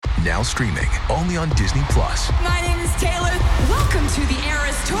Now streaming only on Disney+. My name is Taylor. Welcome to the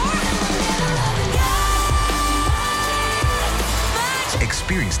Eras Tour.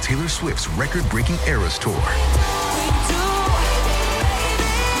 Experience Taylor Swift's record-breaking Eras Tour.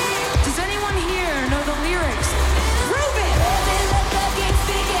 Does anyone here know the lyrics? Prove it!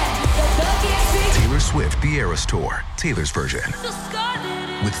 Taylor Swift, the Eras Tour, Taylor's version,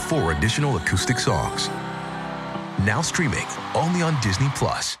 with 4 additional acoustic songs. Now streaming only on Disney+.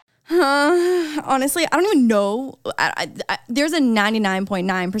 Honestly, I don't even know. There's a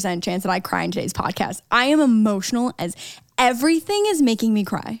 99.9% chance that I cry in today's podcast. I am emotional as everything is making me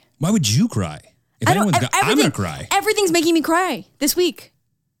cry. Why would you cry? If I'm going to cry. Everything's making me cry this week.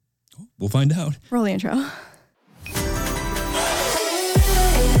 We'll find out. Roll the intro.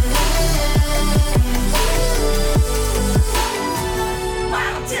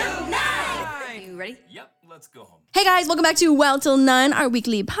 Let's go home. Hey guys, welcome back to Well Till 9, our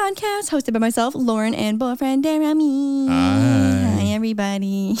weekly podcast hosted by myself, Lauren, and boyfriend Jeremy. Hi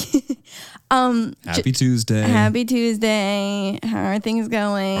everybody. Happy Tuesday. Happy Tuesday. How are things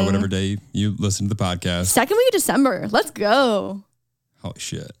going? Or whatever day you listen to the podcast. Second week of December. Let's go. Holy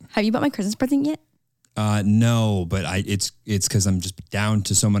shit. Have you bought my Christmas present yet? No, but it's because I'm just down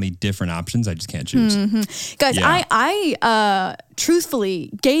to so many different options. I just can't choose. Mm-hmm. Guys, yeah. I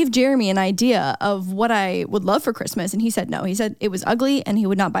truthfully gave Jeremy an idea of what I would love for Christmas, and he said no. He said it was ugly, and he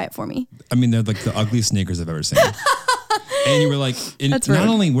would not buy it for me. I mean, they're like the ugliest sneakers I've ever seen. And you were like, not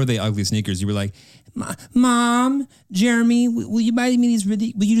only were they ugly sneakers, you were like, Mom, Jeremy, will you buy me these? Will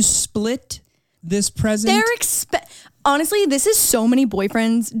you just split this present? They're honestly, this is so many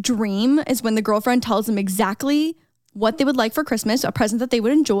boyfriends' dream is when the girlfriend tells them exactly what they would like for Christmas, a present that they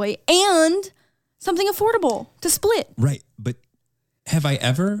would enjoy, and something affordable to split. Right. But have I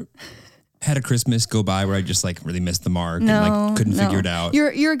ever had a Christmas go by where I just like really missed the mark and like couldn't figure it out?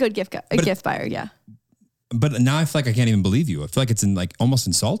 You're a good gift buyer, yeah. But now I feel like I can't even believe you. I feel like it's almost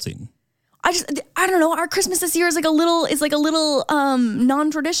insulting. I don't know. Our Christmas this year is like a little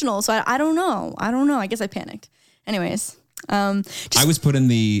non-traditional. So I don't know. I guess I panicked. Anyways, I was put in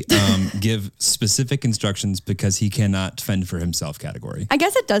the give specific instructions because he cannot fend for himself category. I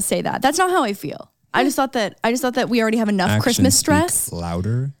guess it does say that. That's not how I feel. I just thought that we already have enough Actions Christmas stress. Speak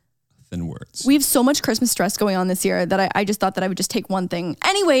louder than words. We have so much Christmas stress going on this year that I just thought that I would just take one thing.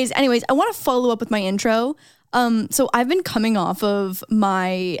 Anyways, I want to follow up with my intro. So I've been coming off of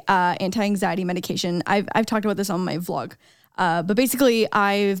my anti-anxiety medication. I've talked about this on my vlog. But basically,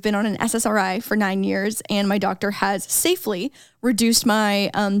 I've been on an SSRI for 9 years, and my doctor has safely reduced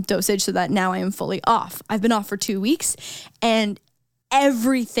my dosage so that now I am fully off. I've been off for 2 weeks, and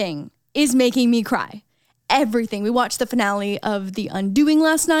everything is making me cry. Everything. We watched the finale of The Undoing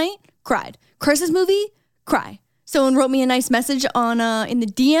last night, cried. Christmas movie, cry. Someone wrote me a nice message on in the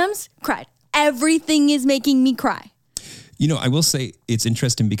DMs, cried. Everything is making me cry. You know, I will say it's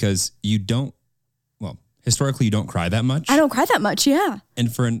interesting because historically, you don't cry that much. I don't cry that much, yeah.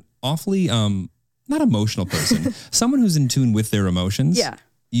 And for an awfully, not emotional person, someone who's in tune with their emotions,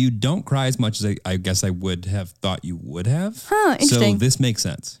 you don't cry as much as I guess I would have thought you would have. Huh, interesting. So this makes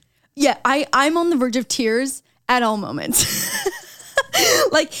sense. Yeah, I'm on the verge of tears at all moments.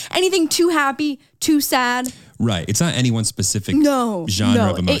 Like anything too happy, too sad. Right. It's not any one specific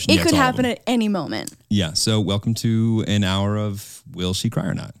genre of emotion. It could happen at any moment. Yeah. So welcome to an hour of Will She Cry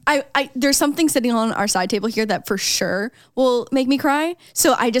or Not? There's something sitting on our side table here that for sure will make me cry.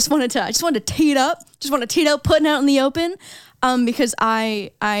 So I just wanted to tee it up. Putting it out in the open. Because I'm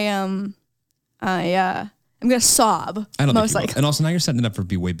gonna sob. I don't most think likely. And also now you're setting it up for it to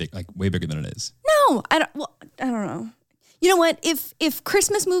be way bigger than it is. No, I don't know. You know what? If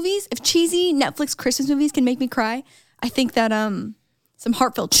Christmas movies, if cheesy Netflix Christmas movies can make me cry, I think that some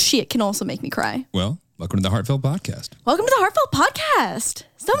heartfelt shit can also make me cry. Well, welcome to the Heartfelt Podcast. Welcome to the Heartfelt Podcast.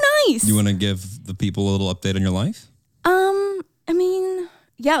 So nice. You want to give the people a little update on your life? I mean,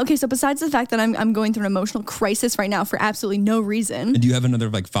 yeah. Okay. So besides the fact that I'm going through an emotional crisis right now for absolutely no reason. And do you have another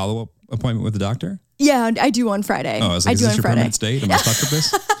follow-up appointment with the doctor? Yeah, I do on Friday. Oh, I was like, is this your permanent state? Am I stuck with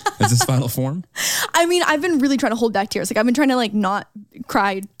this? Is this final form? I mean, I've been really trying to hold back tears. Like I've been trying to not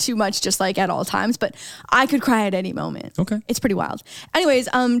cry too much just at all times, but I could cry at any moment. Okay. It's pretty wild. Anyways,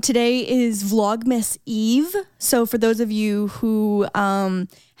 today is Vlogmas Eve. So for those of you who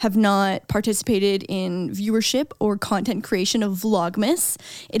have not participated in viewership or content creation of Vlogmas,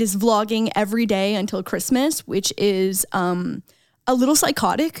 it is vlogging every day until Christmas, which is a little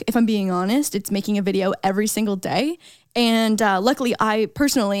psychotic, if I'm being honest. It's making a video every single day. And luckily, I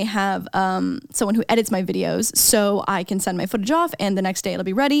personally have someone who edits my videos, so I can send my footage off, and the next day it'll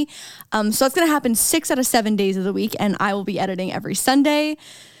be ready. So that's going to happen 6 out of 7 days of the week, and I will be editing every Sunday.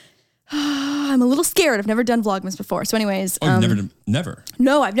 I'm a little scared. I've never done Vlogmas before. So anyways. Oh, you've never?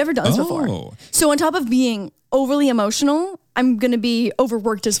 No, I've never done this before. So on top of being overly emotional, I'm going to be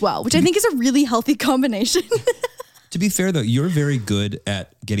overworked as well, which I think is a really healthy combination. To be fair, though, you're very good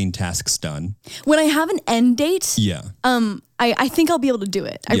at getting tasks done. When I have an end date, yeah. I think I'll be able to do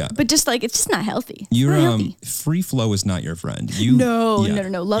it. But just like, it's just not healthy. Free flow is not your friend. No.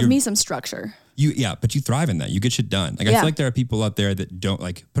 Love me some structure. But you thrive in that. You get shit done. Like I feel like there are people out there that don't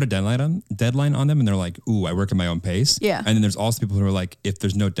like put a deadline on them, and they're like, "Ooh, I work at my own pace." Yeah. And then there's also people who are like, "If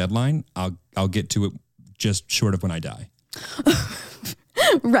there's no deadline, I'll get to it just short of when I die."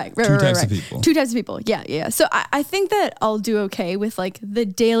 Right. Two types of people. Two types of people. Yeah. So I think that I'll do okay with like the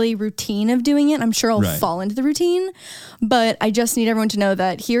daily routine of doing it. I'm sure I'll fall into the routine, but I just need everyone to know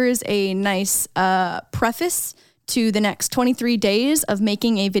that here is a nice preface to the next 23 days of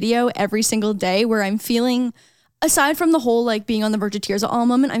making a video every single day where I'm feeling, aside from the whole like being on the verge of tears at all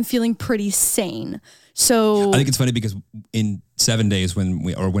moment, I'm feeling pretty sane. So I think it's funny because in 7 days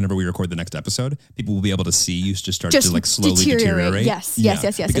whenever we record the next episode, people will be able to see you just start to like slowly deteriorate. Yes.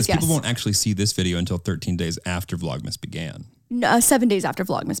 Because people won't actually see this video until 13 days after Vlogmas began. 7 days after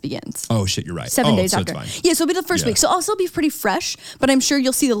Vlogmas begins. Oh shit, you're right. 7 days after. It's fine. Yeah, so it'll be the first week. So I'll still be pretty fresh, but I'm sure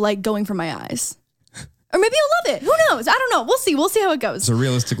you'll see the light going from my eyes. Or maybe I'll love it. Who knows? I don't know. We'll see. We'll see how it goes. So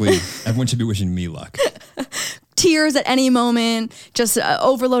realistically, everyone should be wishing me luck. Tears at any moment, just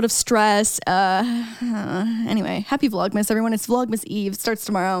overload of stress. Anyway, happy Vlogmas, everyone. It's Vlogmas Eve. Starts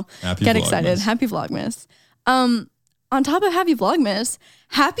tomorrow. Get excited. Happy Vlogmas. On top of happy Vlogmas,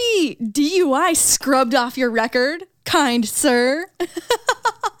 happy DUI scrubbed off your record, kind sir.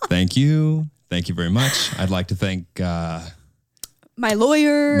 Thank you. Thank you very much. I'd like to thank... my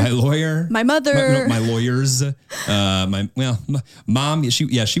lawyer, my mother, my lawyers, my mom.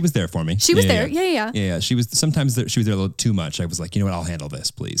 She was there for me. She was there. Yeah. She was sometimes she was there a little too much. I was like, you know what? I'll handle this,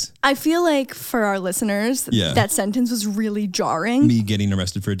 please. I feel like for our listeners, that sentence was really jarring. Me getting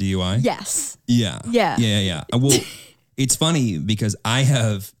arrested for a DUI. Yes. Yeah. Well, it's funny because I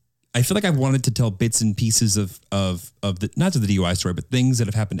feel like I wanted to tell bits and pieces of the, not just the DUI story, but things that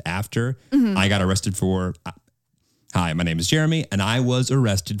have happened after I got arrested for. Hi, my name is Jeremy, and I was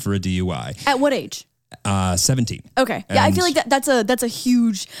arrested for a DUI. At what age? 17. Okay. Yeah, I feel like that's a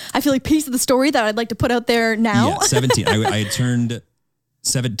huge, I feel like piece of the story that I'd like to put out there now. Yeah, 17. I had turned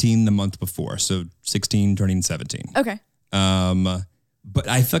 17 the month before, so 16 turning 17. Okay. But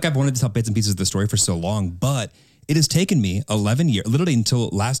I feel like I've wanted to tell bits and pieces of the story for so long, but it has taken me 11 years, literally until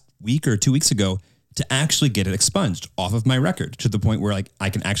last week or 2 weeks ago, to actually get it expunged off of my record to the point where like I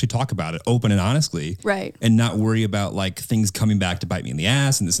can actually talk about it open and honestly. Right. And not worry about like things coming back to bite me in the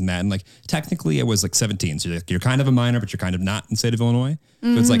ass and this and that. And like, technically I was like 17. So you're kind of a minor, but you're kind of not in the state of Illinois. So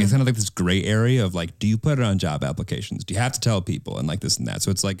it's like, it's kind of like this gray area of like, do you put it on job applications? Do you have to tell people and like this and that?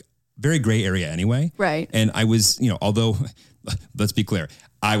 So it's like very gray area anyway. Right. And I was, although let's be clear,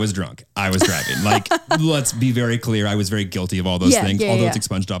 I was drunk. I was driving. Like, let's be very clear. I was very guilty of all those things, although it's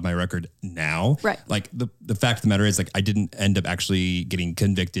expunged off my record now. Right. Like the fact of the matter is like, I didn't end up actually getting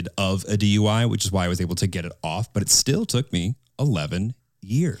convicted of a DUI, which is why I was able to get it off, but it still took me 11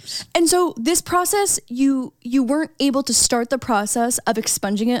 years. And so this process, you weren't able to start the process of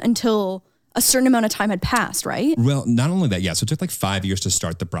expunging it until a certain amount of time had passed, right? Well, not only that, so it took like 5 years to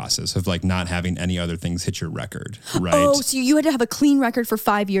start the process of like not having any other things hit your record, right? Oh, so you had to have a clean record for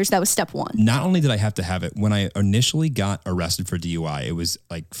 5 years. That was step one. Not only did I have to have it, when I initially got arrested for DUI, it was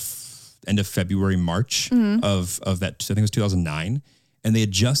like end of February, March of that, I think it was 2009. And they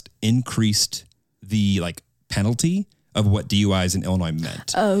had just increased the like penalty of what DUIs in Illinois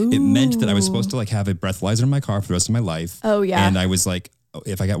meant. Oh. It meant that I was supposed to like have a breathalyzer in my car for the rest of my life. Oh, yeah. And I was like,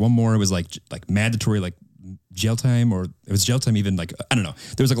 if I got one more, it was like mandatory, like jail time, or it was jail time even like, I don't know.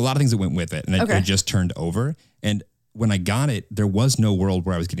 There was like a lot of things that went with it, and it just turned over. And when I got it, there was no world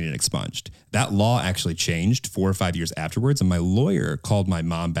where I was getting it expunged. That law actually changed 4 or 5 years afterwards. And my lawyer called my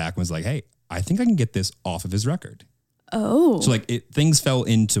mom back and was like, hey, I think I can get this off of his record. Oh. So like things fell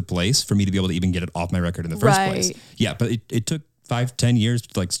into place for me to be able to even get it off my record in the first place. Yeah. But it took 5-10 years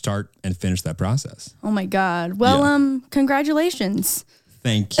to like start and finish that process. Oh my God. Well, congratulations.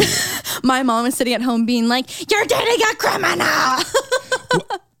 Thank you. My mom is sitting at home being like, you're dating a criminal.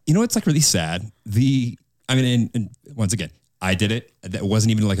 Well, you know, it's like really sad. And once again, I did it. That wasn't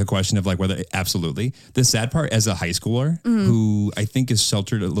even like a question of like whether absolutely. The sad part as a high schooler who I think is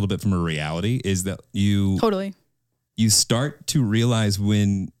sheltered a little bit from a reality is that you start to realize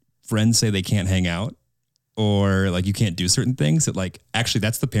when friends say they can't hang out or like you can't do certain things that like, actually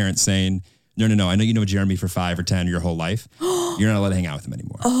that's the parents saying, No. I know you know Jeremy for 5 or 10 your whole life. You're not allowed to hang out with him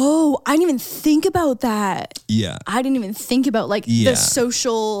anymore. Oh, I didn't even think about that. Yeah. I didn't even think about like the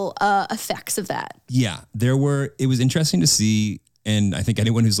social effects of that. Yeah. It was interesting to see. And I think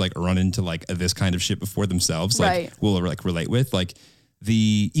anyone who's like run into like this kind of shit before themselves, like will like relate with like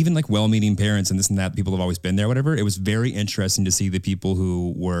even like well-meaning parents and this and that, people have always been there, whatever. It was very interesting to see the people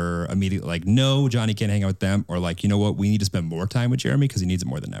who were immediately like, no, Johnny can't hang out with them. Or like, you know what? We need to spend more time with Jeremy because he needs it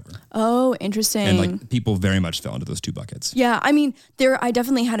more than ever. Oh, interesting. And like people very much fell into those two buckets. Yeah. I mean, I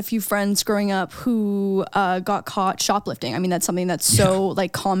definitely had a few friends growing up who got caught shoplifting. I mean, that's something that's so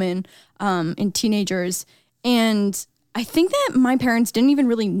like common in teenagers. And I think that my parents didn't even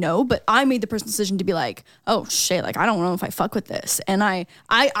really know, but I made the personal decision to be like, oh shit, like I don't know if I fuck with this. And I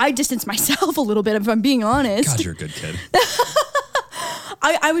distanced myself a little bit, if I'm being honest. God, you're a good kid.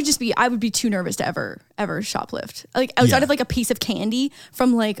 I would be too nervous to ever shoplift. Like outside of like a piece of candy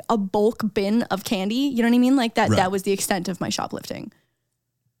from like a bulk bin of candy, you know what I mean? Like that was the extent of my shoplifting.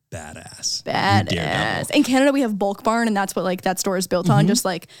 Badass. In Canada, we have Bulk Barn, and that's what like that store is built on, just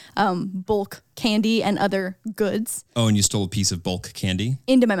like bulk candy and other goods. Oh, and you stole a piece of bulk candy?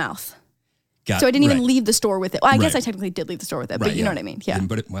 Into my mouth. So I didn't even leave the store with it. Well, I guess I technically did leave the store with it, but you know what I mean? Yeah. Could have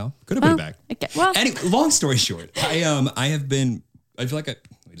put it back. Okay. Well, anyway, long story short, I feel like let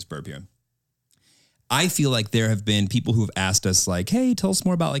me just burp here. I feel like there have been people who have asked us like, hey, tell us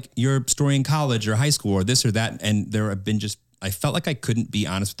more about like your story in college or high school or this or that. And there have been I felt like I couldn't be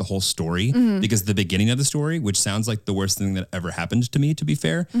honest with the whole story because the beginning of the story, which sounds like the worst thing that ever happened to me, to be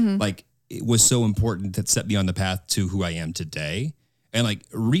fair, like it was so important that set me on the path to who I am today. And like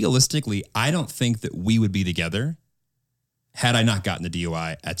realistically, I don't think that we would be together had I not gotten the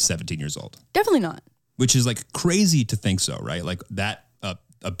DUI at 17 years old. Definitely not. Which is like crazy to think so, right? Like that,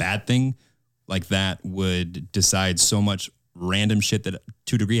 a bad thing like that would decide so much random shit that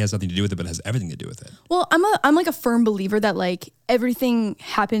to a degree has nothing to do with it, but has everything to do with it. Well, I'm like a firm believer that like everything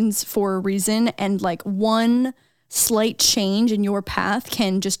happens for a reason, and like one slight change in your path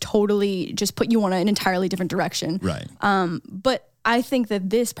can just totally just put you on an entirely different direction. Right. But I think that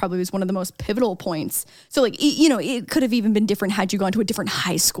this probably was one of the most pivotal points. So like, it could have even been different had you gone to a different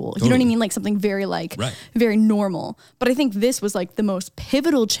high school. Totally. You know what I mean? Like something very like, very normal. But I think this was like the most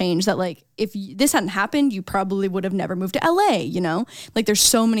pivotal change that like, if this hadn't happened, you probably would have never moved to LA, you know? Like there's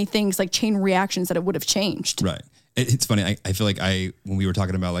so many things like chain reactions that it would have changed. Right. It's funny. I feel like when we were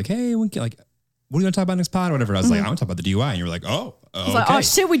talking about like, hey, we can like, what are you going to talk about next pod or whatever? I was like, I want to talk about the DUI. And you were like, oh, okay. Like, oh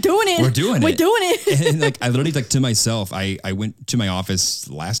shit, we're doing it. We're doing it. And like, I literally like to myself, I went to my office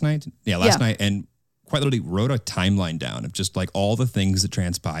last night. Yeah, last night. And quite literally wrote a timeline down of just like all the things that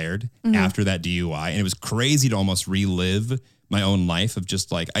transpired after that DUI. And it was crazy to almost relive my own life of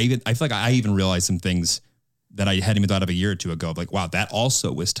just like, I feel like I even realized some things that I hadn't even thought of a year or two ago. Of like, wow, that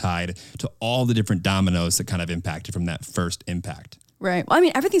also was tied to all the different dominoes that kind of impacted from that first impact. Right. Well, I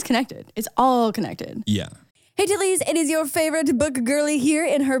mean, everything's connected. It's all connected. Yeah. Hey Dillies, it is your favorite book girly here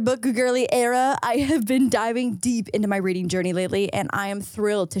in her book girly era. I have been diving deep into my reading journey lately, and I am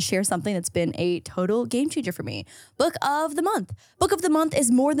thrilled to share something that's been a total game changer for me. Book of the Month. Book of the Month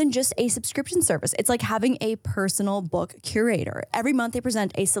is more than just a subscription service. It's like having a personal book curator. Every month they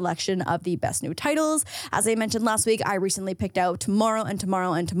present a selection of the best new titles. As I mentioned last week, I recently picked out Tomorrow and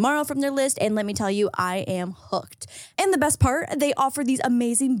Tomorrow and Tomorrow from their list, and let me tell you, I am hooked. And the best part, they offer these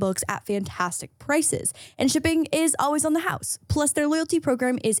amazing books at fantastic prices, and shipping is always on the house. Plus, their loyalty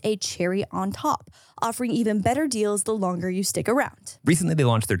program is a cherry on top, offering even better deals the longer you stick around. Recently, they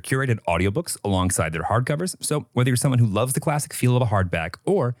launched their curated audiobooks alongside their hardcovers, so whether you're someone who loves the classic feel of a hardback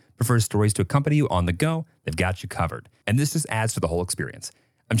or prefers stories to accompany you on the go, they've got you covered. And this just adds to the whole experience.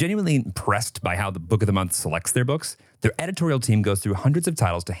 I'm genuinely impressed by how the Book of the Month selects their books. Their editorial team goes through hundreds of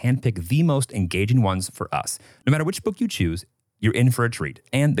titles to handpick the most engaging ones for us. No matter which book you choose, you're in for a treat,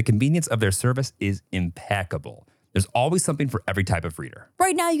 and the convenience of their service is impeccable. There's always something for every type of reader.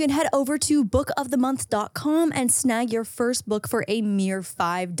 Right now, you can head over to bookofthemonth.com and snag your first book for a mere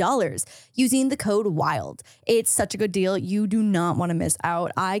 $5 using the code WILD. It's such a good deal. You do not want to miss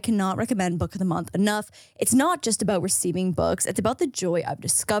out. I cannot recommend Book of the Month enough. It's not just about receiving books. It's about the joy of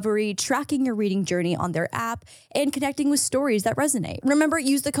discovery, tracking your reading journey on their app, and connecting with stories that resonate. Remember,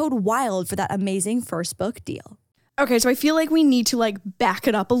 use the code WILD for that amazing first book deal. Okay, so I feel like we need to like back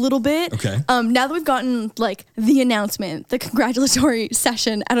it up a little bit. Okay. Now that we've gotten like the announcement, the congratulatory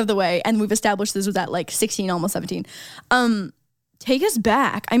session out of the way, and we've established this was at like 16, almost 17. Take us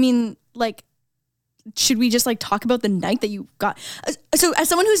back. I mean, like, should we just like talk about the night that you got? So as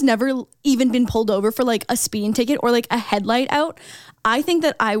someone who's never even been pulled over for like a speeding ticket or like a headlight out, I think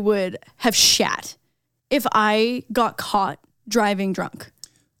that I would have shat if I got caught driving drunk.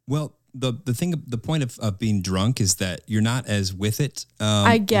 Well, the point of being drunk is that you're not as with it.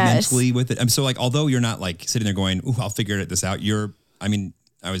 I guess. Mentally with it. So like, although you're not like sitting there going, ooh, I'll figure this out.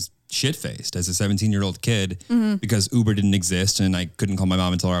 I was shit-faced as a 17-year-old kid because Uber didn't exist and I couldn't call my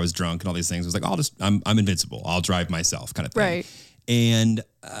mom until I was drunk and all these things. I was like, I'm invincible. I'll drive myself kind of thing. Right. And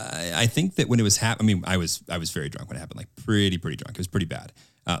I think that when it was happening, I was very drunk when it happened, like pretty drunk. It was pretty bad.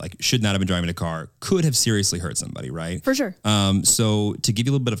 Like should not have been driving a car, could have seriously hurt somebody, right? For sure. So to give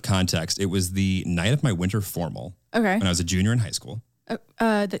you a little bit of context, it was the night of my winter formal. Okay. When I was a junior in high school.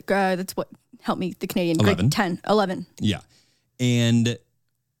 That's what helped me, the Canadian 11. grade 10, 11. Yeah. And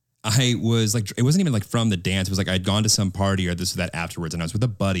I was like, it wasn't even like from the dance. It was like I'd gone to some party or this or that afterwards, and I was with a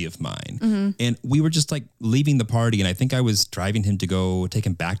buddy of mine. And we were just like leaving the party, and I think I was driving him to go take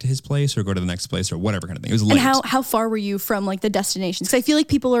him back to his place or go to the next place or whatever kind of thing. It was late. And how far were you from like the destinations? Because I feel like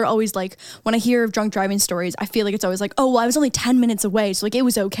people are always like, when I hear of drunk driving stories, I feel like it's always like, oh, well, I was only 10 minutes away. So like it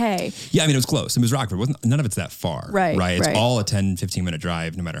was okay. Yeah, I mean, it was close. It was Rockford. None of it's that far. Right. It's all a 10, 15-minute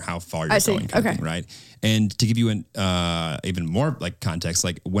drive, no matter how far you're going. Kind of thing, right. And to give you an even more like context,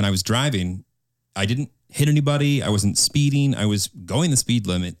 like when I was driving, I didn't hit anybody. I wasn't speeding. I was going the speed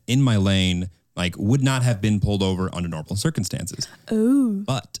limit in my lane, like would not have been pulled over under normal circumstances. Oh.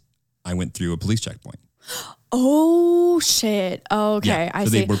 But I went through a police checkpoint. Oh shit. Okay, Yeah, I so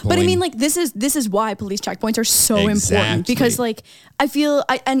see. they were But I mean, pulling- like this is why police checkpoints are so important Exactly. because like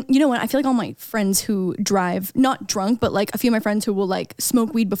and you know what, I feel like all my friends who drive not drunk, but like a few of my friends who will like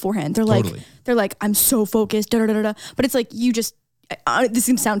smoke weed beforehand. They're Totally. like I'm so focused. Da, da, da, da. But it's like you just this is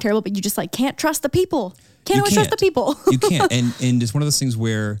gonna sound terrible, but you just like can't trust the people. Can't always trust the people. You can't. And it's one of those things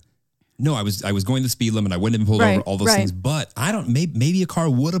where, no, I was going the speed limit. I wouldn't have been pulled over, all those things. But I don't, maybe a car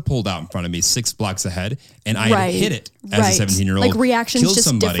would have pulled out in front of me 6 blocks ahead and I had hit it as a 17-year-old. Like reactions killed just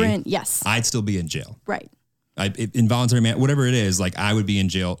somebody, different. Yes. I'd still be in jail. Right. Involuntary whatever it is, like I would be in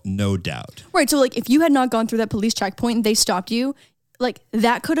jail, no doubt. Right. So like if you had not gone through that police checkpoint and they stopped you, like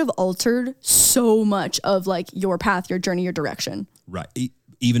that could have altered so much of like your path, your journey, your direction. Right.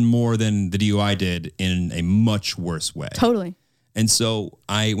 Even more than the DUI did in a much worse way. Totally. And so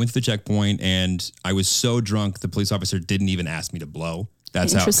I went to the checkpoint and I was so drunk, the police officer didn't even ask me to blow.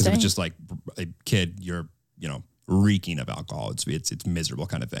 That's how, because it was just like, a kid, you're, reeking of alcohol. It's miserable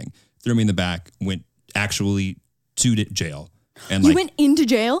kind of thing. Threw me in the back, went actually to jail. And you went into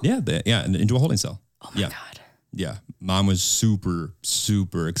jail? Yeah. Into a holding cell. Oh my God. Yeah. Mom was super,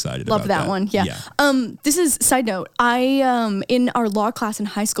 super excited about that. Love that one. Yeah. This is side note. I, in our law class in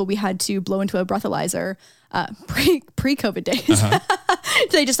high school, we had to blow into a breathalyzer, pre-COVID days.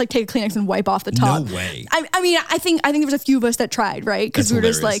 They just like take a Kleenex and wipe off the top. No way. I mean, I think there was a few of us that tried, right? Because we were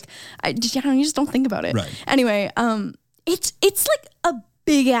just like, you just don't think about it. Right. Anyway, it's like a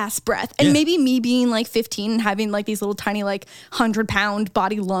big ass breath. And maybe me being like 15 and having like these little tiny like 100-pound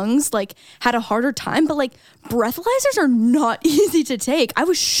body lungs like had a harder time, but like breathalyzers are not easy to take. I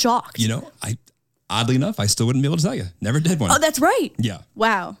was shocked. Oddly enough, I still wouldn't be able to tell you. Never did one. Oh, that's right. Yeah.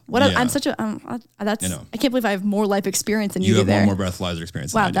 Wow. I'm such a I can't believe I have more life experience than you do have there. more breathalyzer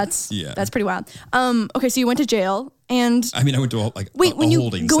experience. Wow, than I do. that's pretty wild. Okay, so you went to jail and I mean, I went to a when you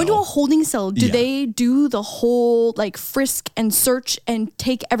holding go cell. into a holding cell, do they do the whole like frisk and search and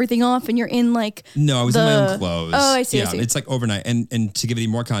take everything off and you're in like No, I was in my own clothes. Oh, I see. Yeah, it's like overnight. And to give you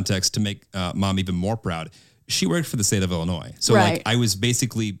more context, to make Mom even more proud, she worked for the state of Illinois. So like I was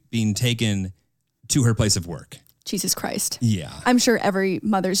basically being taken to her place of work. Jesus Christ. Yeah. I'm sure every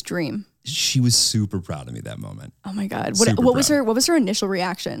mother's dream. She was super proud of me that moment. Oh my God. What was her initial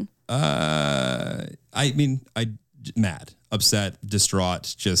reaction? Mad, upset,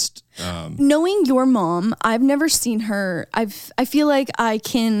 distraught, just knowing your mom, I've never seen her. I feel like I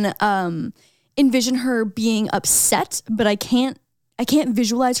can envision her being upset, but I can't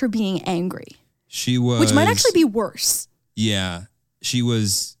visualize her being angry. She was, which might actually be worse. Yeah. She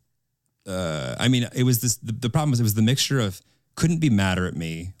was it was the problem was it was the mixture of couldn't be madder at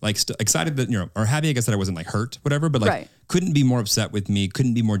me, like excited that, or happy, I guess, that I wasn't like hurt, whatever, but like couldn't be more upset with me,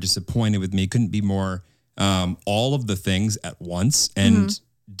 couldn't be more disappointed with me, couldn't be more all of the things at once, and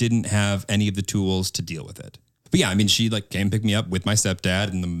didn't have any of the tools to deal with it. But yeah, I mean, she like came pick me up with my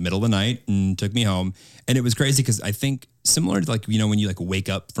stepdad in the middle of the night and took me home. And it was crazy because I think similar to like, when you like wake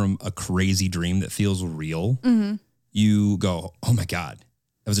up from a crazy dream that feels real, you go, oh my God,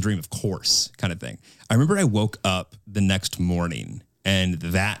 that was a dream, of course, kind of thing. I remember I woke up the next morning and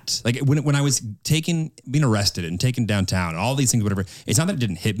that, like when I was being arrested and taken downtown and all these things, whatever, it's not that it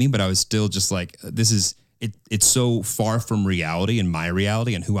didn't hit me, but I was still just like, it's so far from reality and my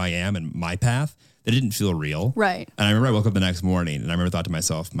reality and who I am and my path that it didn't feel real. Right. And I remember I woke up the next morning and I remember thought to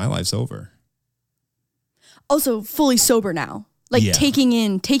myself, my life's over. Also fully sober now. Like Yeah. taking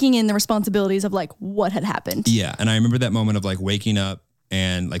in the responsibilities of like what had happened. Yeah. And I remember that moment of like waking up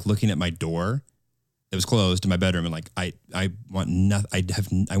and like looking at my door that was closed in my bedroom and like, I want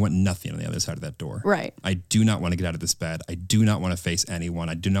nothing. I want nothing on the other side of that door. Right. I do not want to get out of this bed. I do not want to face anyone.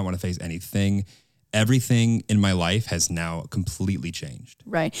 I do not want to face anything. Everything in my life has now completely changed.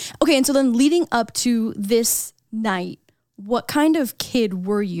 Right. Okay. And so then leading up to this night, what kind of kid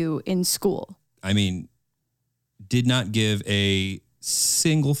were you in school? I mean, did not give a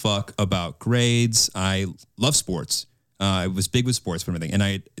single fuck about grades. I love sports. I was big with sports and everything.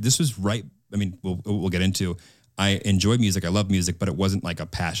 And this was right. I mean, we'll get into, I enjoyed music. I love music, but it wasn't like a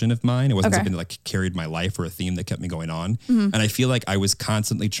passion of mine. It wasn't something that like carried my life or a theme that kept me going on. And I feel like I was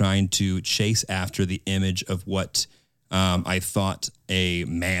constantly trying to chase after the image of what I thought a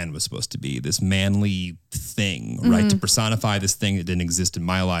man was supposed to be, this manly thing, right? To personify this thing that didn't exist in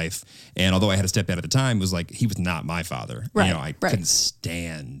my life. And although I had a stepdad at the time, it was like, he was not my father. Right, You know, I couldn't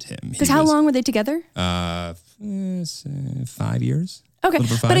stand him. Because how long were they together? 5 years. Okay.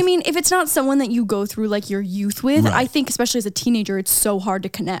 Little over 5. But I mean, if it's not someone that you go through like your youth with, Right. I think especially as a teenager, it's so hard to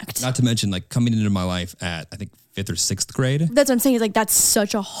connect. Not to mention like coming into my life at, I think 5th or 6th grade. That's what I'm saying. Is like, that's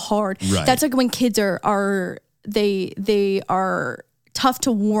such a hard, Right. that's like when kids they are tough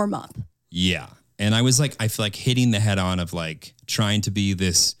to warm up. Yeah. And I was like, I feel like hitting the head on of like trying to be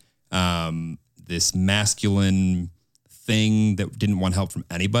this, this masculine thing that didn't want help from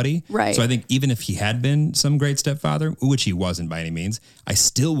anybody. Right. So I think even if he had been some great stepfather, which he wasn't by any means, I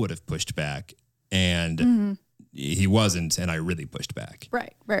still would have pushed back, and he wasn't. And I really pushed back.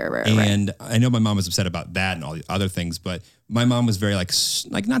 Right. And I know my mom was upset about that and all the other things, but my mom was very like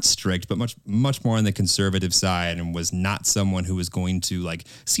not strict, but much more on the conservative side, and was not someone who was going to like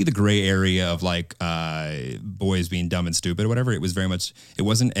see the gray area of like boys being dumb and stupid or whatever. It was very much, it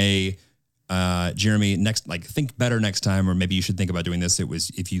wasn't a Jeremy, think better next time, or maybe you should think about doing this. It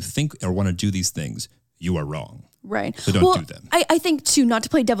was, if you think or want to do these things, you are wrong. Right. So don't do them. I think too, not to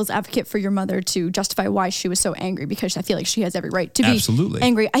play devil's advocate for your mother to justify why she was so angry, because I feel like she has every right to be Absolutely.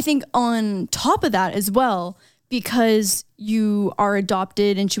 angry. I think on top of that as well, because you are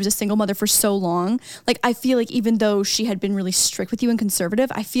adopted and she was a single mother for so long, like I feel like even though she had been really strict with you and conservative,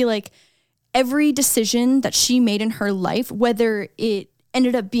 I feel like every decision that she made in her life, whether it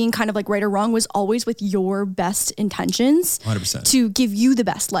ended up being kind of like right or wrong, was always with your best intentions 100%. to give you the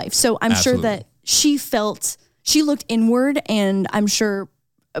best life. So I'm sure that she looked inward, and I'm sure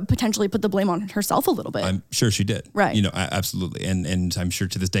potentially put the blame on herself a little bit. I'm sure she did. Right. You know, absolutely. And I'm sure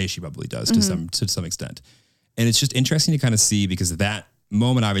to this day she probably does to some extent. And it's just interesting to kind of see, because that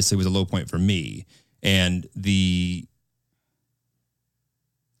moment obviously was a low point for me, and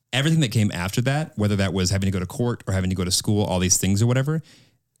everything that came after that, whether that was having to go to court or having to go to school, all these things or whatever,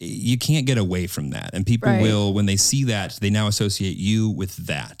 you can't get away from that. And people will, when they see that, they now associate you with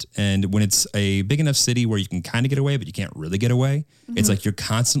that. And when it's a big enough city where you can kind of get away, but you can't really get away, it's like you're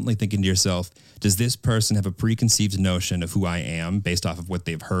constantly thinking to yourself, does this person have a preconceived notion of who I am based off of what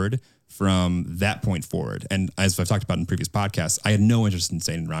they've heard from that point forward? And as I've talked about in previous podcasts, I had no interest in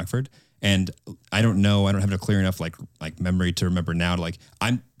staying in Rockford. And I don't have a clear enough like memory to remember now to like,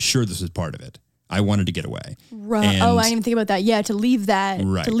 I'm sure this was part of it. I wanted to get away. Right. I didn't even think about that. Yeah. To leave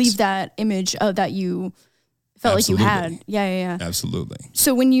that image of that you felt Absolutely. like you had. Yeah. Absolutely.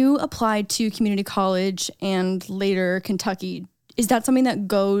 So when you applied to community college and later Kentucky, is that something that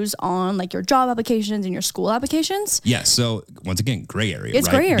goes on like your job applications and your school applications? Yeah. So once again, gray area. It's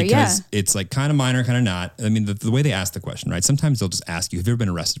right? gray area, because it's like kind of minor, kind of not. I mean, the way they ask the question, right? Sometimes they'll just ask you, have you ever been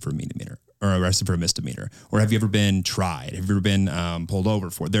arrested for a misdemeanor or arrested for a misdemeanor? Or have you ever been tried? Have you ever been pulled over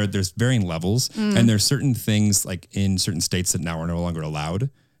for? There's varying levels. And there's certain things like in certain states that now are no longer allowed,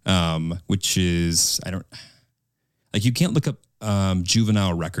 which is, you can't look up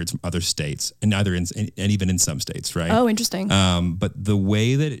juvenile records from other states, and even in some states, right? Oh, interesting. But the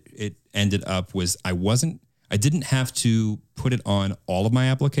way that it ended up was I didn't have to put it on all of my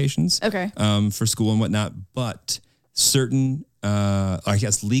applications. Okay. For school and whatnot, but certain, I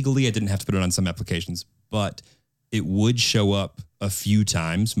guess legally I didn't have to put it on some applications, but it would show up a few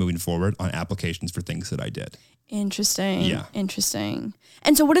times moving forward on applications for things that I did. Interesting. Yeah. Interesting.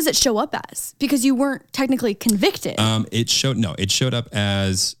 And so what does it show up as? Because you weren't technically convicted. It showed up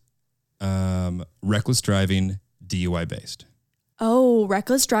as reckless driving, DUI based. Oh,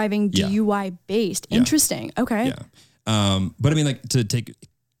 reckless driving, Yeah. DUI based. Yeah. Interesting. Okay. Yeah. But I mean, like, to take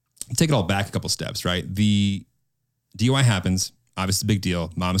it all back a couple steps, right? The DUI happens, obviously big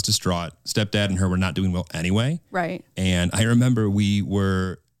deal. Mom is distraught. Stepdad and her were not doing well anyway. Right. And I remember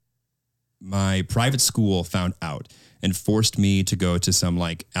my private school found out and forced me to go to some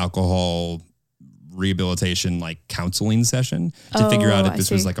like alcohol rehabilitation, like counseling session to figure out if this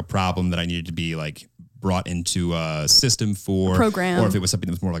was see. like a problem that I needed to be like brought into a system for, program. or if it was something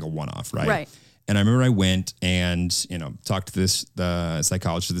that was more like a one-off, right? Right. And I remember I went and, talked to the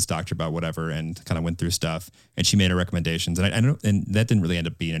psychologist, this doctor about whatever, and kind of went through stuff, and she made her recommendations. And and that didn't really end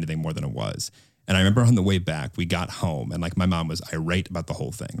up being anything more than it was. And I remember on the way back, we got home and like my mom was irate about the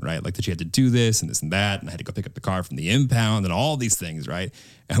whole thing, right? Like that she had to do this and that. And I had to go pick up the car from the impound and all these things, right?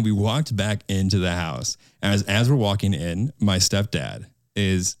 And we walked back into the house. And as we're walking in, my stepdad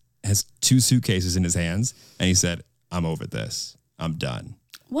has 2 suitcases in his hands. And he said, "I'm over this. I'm done."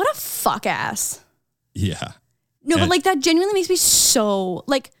 What a fuck ass. Yeah. No, but like that genuinely makes me so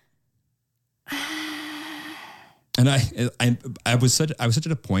like. And I was such at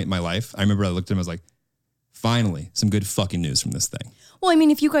a point in my life. I remember I looked at him, I was like, finally, some good fucking news from this thing. Well, I mean,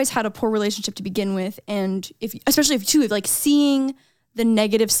 if you guys had a poor relationship to begin with, and especially if like seeing the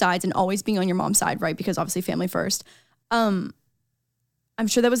negative sides and always being on your mom's side, right? Because obviously family first. I'm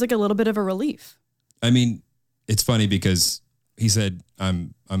sure that was like a little bit of a relief. I mean, it's funny because he said,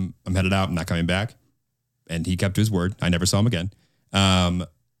 I'm headed out, I'm not coming back. And he kept to his word. I never saw him again.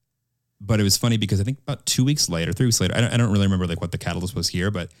 But it was funny because I think about 2 weeks later, 3 weeks later, I don't really remember like what the catalyst was here,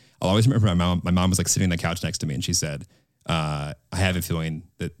 but I'll always remember my mom was like sitting on the couch next to me and she said, I have a feeling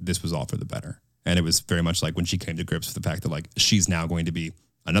that this was all for the better. And it was very much like when she came to grips with the fact that like she's now going to be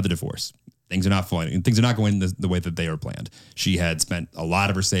another divorce. Things are not flowing. Things are not going the way that they were planned. She had spent a lot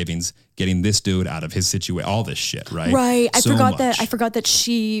of her savings getting this dude out of his situation, all this shit, right? Right. I So forgot much. that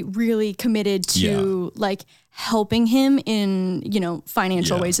she really committed to like helping him in,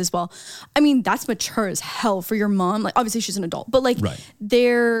 financial ways as well. I mean, that's mature as hell for your mom. Like obviously she's an adult, but like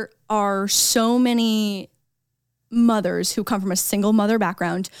there are so many mothers who come from a single mother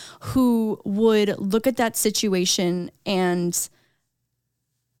background who would look at that situation and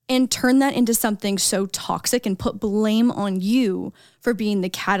turn that into something so toxic and put blame on you for being the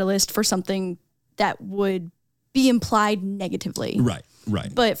catalyst for something that would be implied negatively. Right.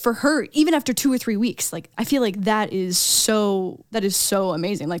 But for her, even after 2 or 3 weeks, like I feel like that is so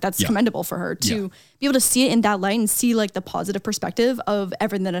amazing. Like that's commendable for her to be able to see it in that light and see like the positive perspective of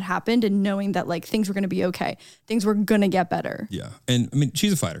everything that had happened and knowing that like things were going to be okay. Things were going to get better. Yeah. And I mean,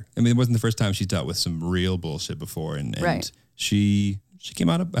 she's a fighter. I mean, it wasn't the first time she's dealt with some real bullshit before. And she came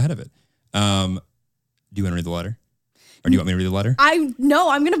out ahead of it. Do you want to read the letter? Or do you want me to read the letter? I'm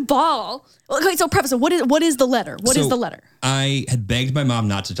going to bawl. Okay, so preface, what is the letter? What is the letter? I had begged my mom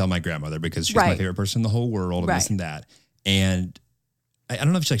not to tell my grandmother because she's my favorite person in the whole world and this and that. And I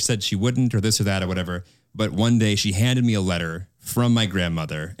don't know if she said she wouldn't or this or that or whatever, but one day she handed me a letter from my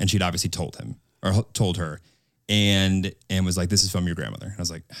grandmother and she'd obviously told her and was like, "This is from your grandmother." And I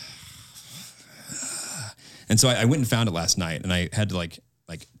was like, and so I went and found it last night and I had to like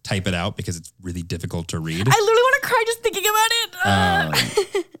type it out because it's really difficult to read. I literally want to cry just thinking about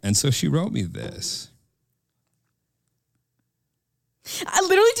it. And so she wrote me this. I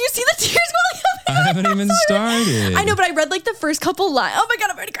literally, do you see the tears welling up? I haven't even started. I know, but I read like the first couple lines. Oh my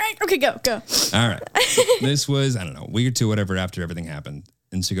God, I'm already crying. Okay, go. All right. This was, I don't know, a week or two, whatever, after everything happened.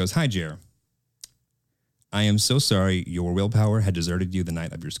 And she goes, "Hi, Jer. I am so sorry your willpower had deserted you the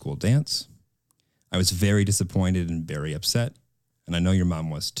night of your school dance. I was very disappointed and very upset. And I know your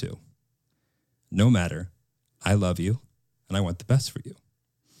mom was too. No matter, I love you and I want the best for you."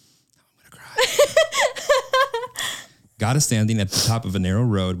 I'm going to cry. "God is standing at the top of a narrow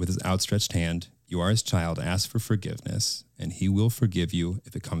road with his outstretched hand. You are his child. Ask for forgiveness and he will forgive you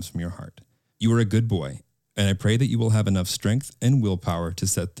if it comes from your heart. You are a good boy and I pray that you will have enough strength and willpower to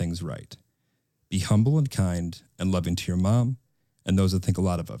set things right. Be humble and kind and loving to your mom and those that think a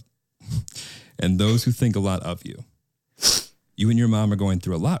lot of and those who think a lot of you. You and your mom are going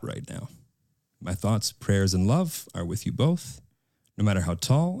through a lot right now. My thoughts, prayers, and love are with you both. No matter how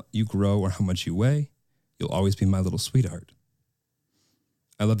tall you grow or how much you weigh, you'll always be my little sweetheart.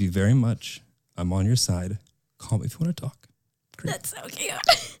 I love you very much. I'm on your side. Call me if you want to talk." Great. That's so cute.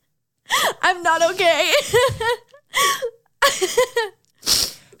 I'm not okay.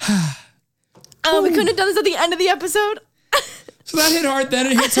 We couldn't have done this at the end of the episode. So that hit hard then.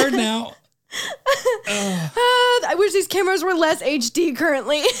 It hits hard now. I wish these cameras were less HD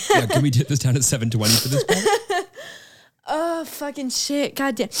currently. Yeah, can we get this down to 720 for this part? Oh, fucking shit.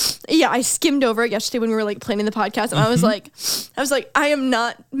 God damn. Yeah, I skimmed over it yesterday when we were like planning the podcast and I was like, I am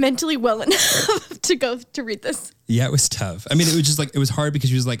not mentally well enough to go to read this. Yeah, it was tough. I mean, it was just like, it was hard because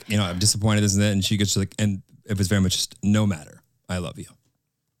she was like, I'm disappointed, this and that. And she gets like, and it was very much just, no matter, I love you.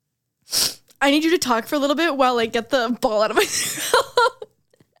 I need you to talk for a little bit while I get the ball out of my throat.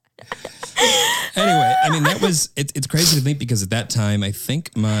 Anyway, I mean, it's crazy to think because at that time, I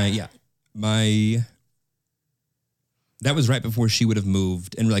think that was right before she would have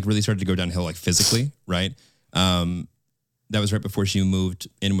moved and like really started to go downhill, like physically, right? That was right before she moved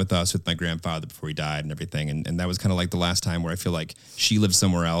in with us with my grandfather before he died and everything. And that was kind of like the last time where I feel like she lived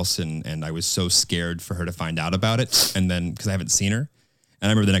somewhere else and I was so scared for her to find out about it. And then, because I haven't seen her. And I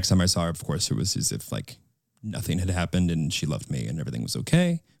remember the next time I saw her, of course, it was as if like nothing had happened and she loved me and everything was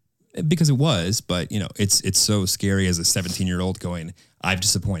okay. Because it was, but you know, it's so scary as a 17-year-old going, I've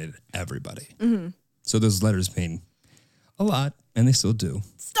disappointed everybody. Mm-hmm. So those letters mean a lot and they still do.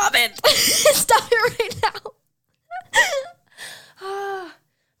 Stop it. Stop it right now. I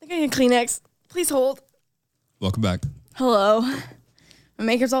think I need a Kleenex. Please hold. Welcome back. Hello. My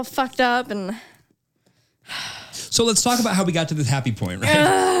maker's all fucked up and... So let's talk about how we got to this happy point,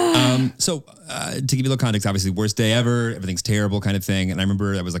 right? So to give you a little context, obviously worst day ever, everything's terrible kind of thing. And I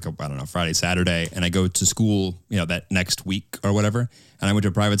remember that was like, Friday, Saturday. And I go to school, you know, that next week or whatever. And I went to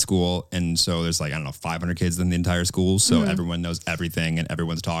a private school. And so there's like, 500 kids in the entire school. So everyone knows everything and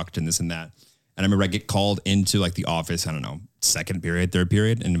everyone's talked and this and that. And I remember I get called into like the office, second period, third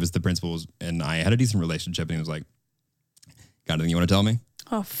period. And it was the principals and I had a decent relationship. And he was like, got anything you want to tell me?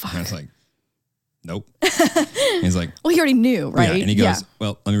 Oh, fuck. And I was like, nope. He's like, well, he already knew, right? Yeah. And he goes,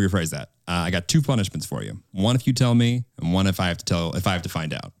 well, let me rephrase that. I got 2 punishments for you. One if you tell me, and one if I have to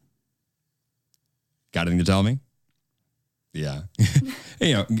find out. Got anything to tell me? Yeah.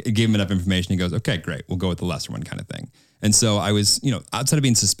 Gave him enough information. He goes, okay, great. We'll go with the lesser one kind of thing. And so I was, outside of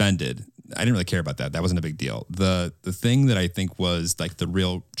being suspended, I didn't really care about that. That wasn't a big deal. The thing that I think was like the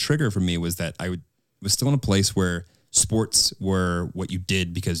real trigger for me was that I was still in a place where sports were what you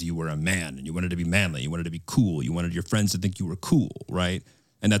did because you were a man and you wanted to be manly. You wanted to be cool. You wanted your friends to think you were cool, right?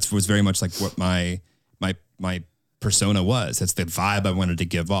 And that was very much like what my persona was. That's the vibe I wanted to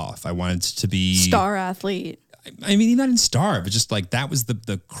give off. I wanted to be star athlete. I mean, not in star, but just like that was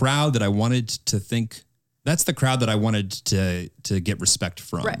the crowd that I wanted to think. That's the crowd that I wanted to get respect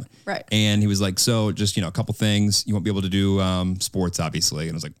from. Right. And he was like, so just, a couple things. You won't be able to do sports, obviously.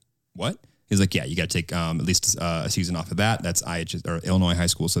 And I was like, what? He's like, yeah, you got to take at least a season off of that. That's IHS, or Illinois High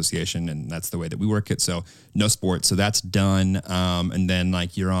School Association, and that's the way that we work it. So no sports. So that's done. And then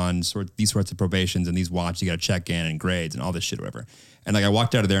like you're on these sorts of probations and these watch. You got to check in and grades and all this shit or whatever. And like I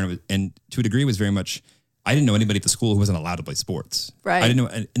walked out of there and to a degree it was very much. I didn't know anybody at the school who wasn't allowed to play sports. Right. I didn't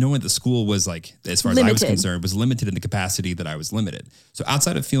know. No one at the school was like, as far as I was concerned, was limited in the capacity that I was limited. So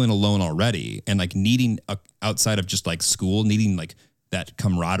outside of feeling alone already and like needing outside of just like school, needing like that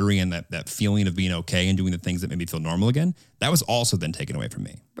camaraderie and that feeling of being okay and doing the things that made me feel normal again, that was also then taken away from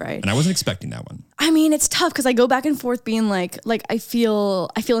me. Right. And I wasn't expecting that one. I mean, it's tough because I go back and forth being like I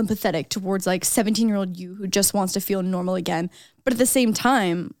feel empathetic towards like 17-year-old you who just wants to feel normal again. But at the same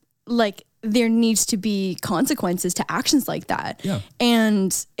time, like there needs to be consequences to actions like that. Yeah.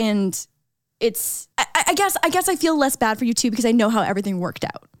 And it's, I guess I feel less bad for you too because I know how everything worked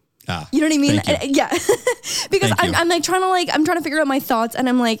out. You know what I mean? Yeah. Because I'm like I'm trying to figure out my thoughts and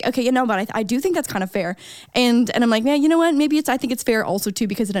I'm like, okay, but I do think that's kind of fair. And I'm like, man, you know what? Maybe I think it's fair also too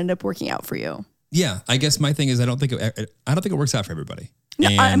because it ended up working out for you. Yeah. I guess my thing is I don't think it works out for everybody. No,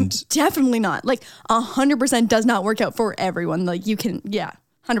 I'm definitely not. Like 100% does not work out for everyone. Like you can,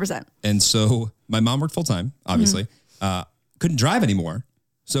 100%. And so my mom worked full time, obviously, couldn't drive anymore.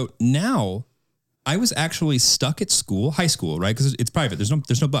 So now I was actually stuck at school, high school, right? Because it's private. There's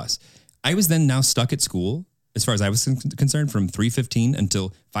no bus. I was then now stuck at school, as far as I was concerned, from 3:15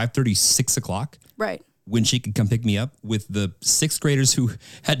 until 5:30, 6 o'clock. Right. When she could come pick me up with the sixth graders who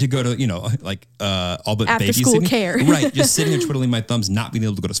had to go to, all but after babysitting. School care. Right. Just sitting there twiddling my thumbs, not being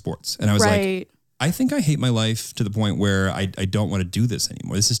able to go to sports. And I was like, I think I hate my life to the point where I don't want to do this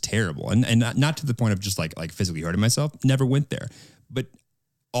anymore. This is terrible. And not to the point of just like physically hurting myself. Never went there. But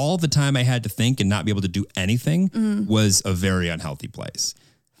all the time I had to think and not be able to do anything was a very unhealthy place.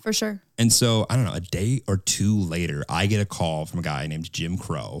 For sure. And so, I don't know, a day or two later, I get a call from a guy named Jim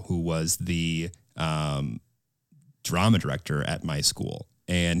Crow, who was the drama director at my school.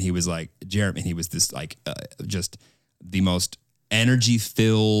 And he was like, Jeremy, and he was this like, just the most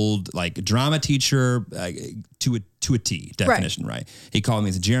energy-filled, like drama teacher to a T definition, right? He called me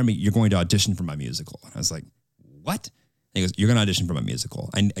and said, Jeremy, you're going to audition for my musical. And I was like, what? He goes, you're going to audition for my musical.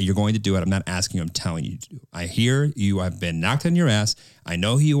 And you're going to do it. I'm not asking you, I'm telling you to. I hear you have been knocked on your ass. I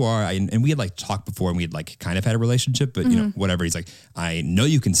know who you are. And we had like talked before and we had like kind of had a relationship, but whatever. He's like, I know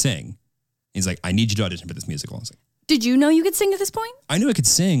you can sing. He's like, I need you to audition for this musical. I was like, did you know you could sing at this point? I knew I could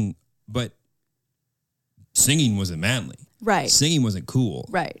sing, but singing wasn't manly. Right. Singing wasn't cool.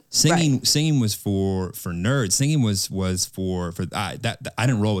 Right. Singing was for nerds. Singing was for that I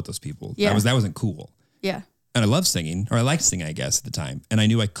didn't roll with those people. Yeah. That wasn't cool. Yeah. and I love singing, or I liked singing, I guess, at the time. And I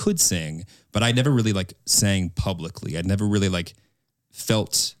knew I could sing, but I never really like sang publicly. I'd never really like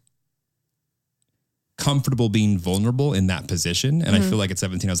felt comfortable being vulnerable in that position. And I feel like at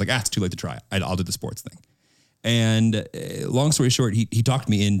 17, I was like, it's too late to try. I'll do the sports thing. And long story short, he talked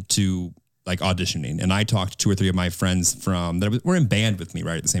me into like auditioning, and I talked 2 or 3 of my friends that were in band with me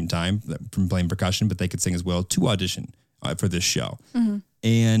right at the same time from playing percussion, but they could sing as well, to audition for this show.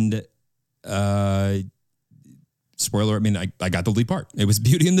 And spoiler, I mean, I got the lead part. It was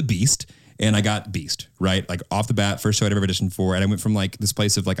Beauty and the Beast, and I got Beast, right? Like off the bat, first show I'd ever auditioned for. And I went from like this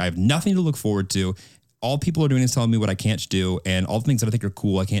place of like, I have nothing to look forward to. All people are doing is telling me what I can't do, and all the things that I think are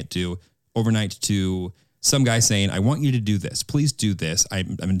cool I can't do, overnight to some guy saying, I want you to do this. Please do this.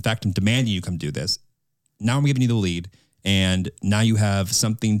 I'm in fact, I'm demanding you come do this. Now I'm giving you the lead, and now you have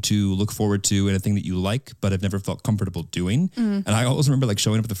something to look forward to and a thing that you like, but have never felt comfortable doing. And I always remember like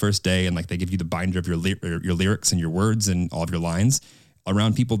showing up the first day, and like they give you the binder of your lyrics and your words and all of your lines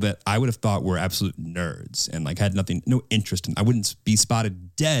around people that I would have thought were absolute nerds and like had no interest in. I wouldn't be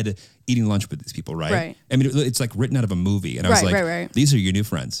spotted dead eating lunch with these people, right? I mean, it's like written out of a movie. And I was like, these are your new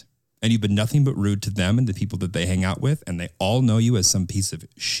friends. And you've been nothing but rude to them and the people that they hang out with, and they all know you as some piece of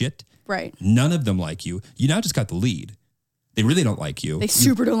shit. Right. None of them like you. You now just got the lead. They really don't like you. They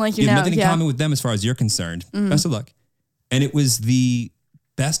super don't like you now. You have nothing in common with them as far as you're concerned. Best of luck. And it was the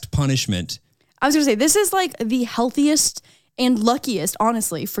best punishment. I was going to say, this is like the healthiest and luckiest,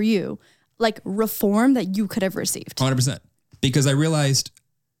 honestly, for you, like reform that you could have received. 100%. Because I realized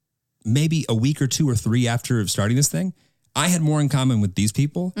maybe a week or 2 or 3 after starting this thing, I had more in common with these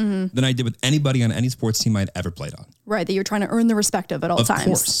people than I did with anybody on any sports team I'd ever played on. Right, that you're trying to earn the respect of at all times. Of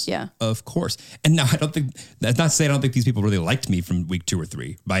course. Yeah. Of course. And now that's not to say I don't think these people really liked me from week 2 or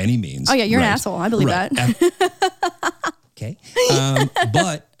 3 by any means. Oh yeah, you're an asshole. I believe that. Okay.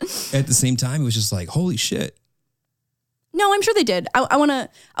 But at the same time, it was just like, holy shit. No, I'm sure they did. I want to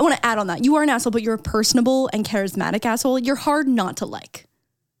add on that. You are an asshole, but you're a personable and charismatic asshole. You're hard not to like.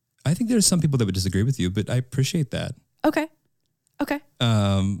 I think there's some people that would disagree with you, but I appreciate that. Okay.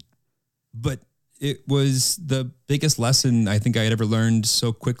 But it was the biggest lesson I think I had ever learned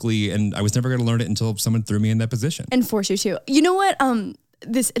so quickly, and I was never going to learn it until someone threw me in that position. And force you to. You know what? I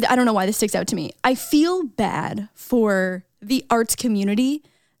don't know why this sticks out to me. I feel bad for the arts community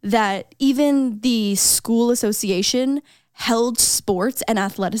that even the school association held sports and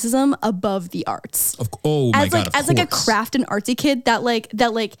athleticism above the arts. As like a craft and artsy kid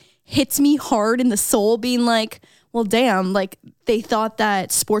that hits me hard in the soul, being like, well, damn, like they thought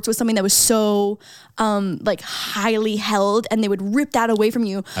that sports was something that was so like highly held, and they would rip that away from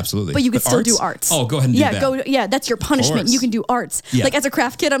you. Absolutely. But you could still do arts. Oh, go ahead and do that. That's your punishment. You can do arts. Yeah. Like as a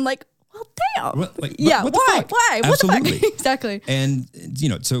craft kid, I'm like, well, damn. What the Why? fuck? Why? Absolutely. What the fuck? Exactly. And,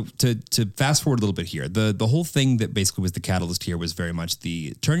 so to fast forward a little bit here, the whole thing that basically was the catalyst here was very much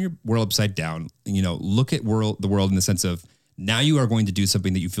the turn your world upside down, look at the world in the sense of, now you are going to do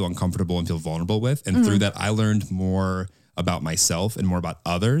something that you feel uncomfortable and feel vulnerable with. And through that, I learned more about myself and more about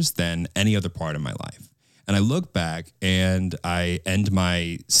others than any other part of my life. And I look back and I end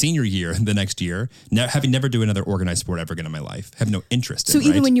my senior year the next year, having never do another organized sport ever again in my life, have no interest in it. So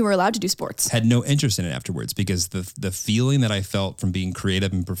even when you were allowed to do sports? Had no interest in it afterwards, because the feeling that I felt from being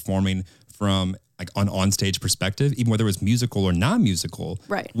creative and performing from like an on-stage perspective, even whether it was musical or non-musical,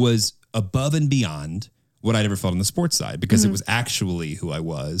 was above and beyond what I'd ever felt on the sports side, because it was actually who I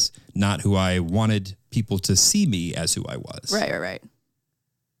was, not who I wanted people to see me as who I was. Right.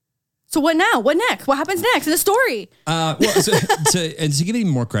 So what now? What next? What happens next in the story? To give even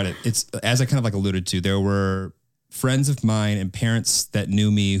more credit, it's, as I kind of like alluded to, there were friends of mine and parents that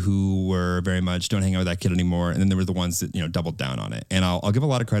knew me who were very much, don't hang out with that kid anymore. And then there were the ones that, doubled down on it. And I'll give a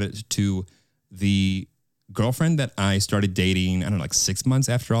lot of credit to the girlfriend that I started dating, I don't know, like 6 months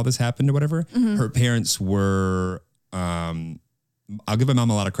after all this happened or whatever. Her parents were, I'll give my mom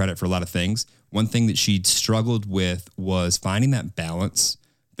a lot of credit for a lot of things. One thing that she struggled with was finding that balance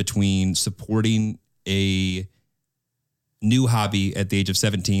between supporting a new hobby at the age of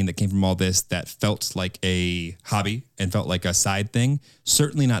 17 that came from all this, that felt like a hobby and felt like a side thing.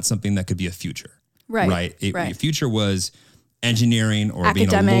 Certainly not something that could be a future. Right. A future was engineering or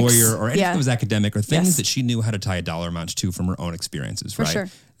academics, being a lawyer or anything that was academic, or things that she knew how to tie a dollar amount to from her own experiences, right? Sure.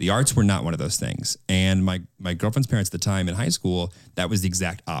 The arts were not one of those things. And my girlfriend's parents at the time in high school, that was the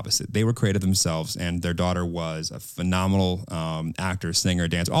exact opposite. They were creative themselves, and their daughter was a phenomenal actor, singer,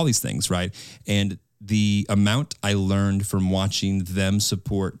 dancer, all these things, right? And the amount I learned from watching them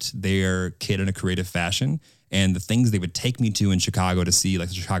support their kid in a creative fashion, and the things they would take me to in Chicago to see, like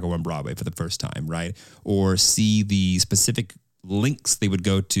the Chicago on Broadway for the first time, right? Or see the specific lengths they would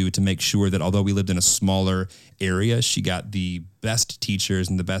go to make sure that although we lived in a smaller area, she got the best teachers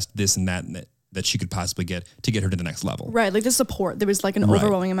and the best this and that she could possibly get to get her to the next level. Right. Like the support. There was like an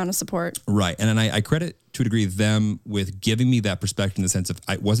overwhelming amount of support. Right. And then I credit to a degree them with giving me that perspective in the sense of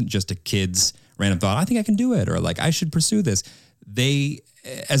I wasn't just a kid's random thought, I think I can do it, or like I should pursue this. They,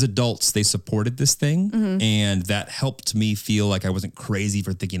 as adults, they supported this thing, and that helped me feel like I wasn't crazy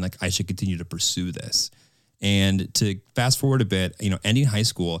for thinking like I should continue to pursue this. And to fast forward a bit, ending high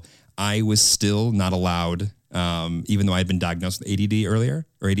school, I was still not allowed, even though I had been diagnosed with ADD earlier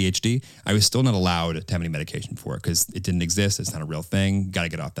or ADHD, I was still not allowed to have any medication for it because it didn't exist. It's not a real thing. Got to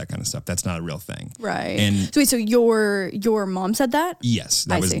get off that kind of stuff. That's not a real thing. Right. And so your mom said that? Yes,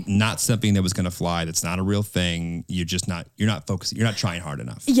 that was not something that was going to fly. That's not a real thing. You're not focusing. You're not trying hard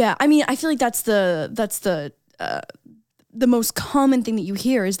enough. Yeah. I mean, I feel like that's the most common thing that you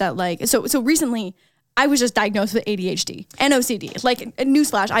hear is that like, so recently I was just diagnosed with ADHD and OCD. Like,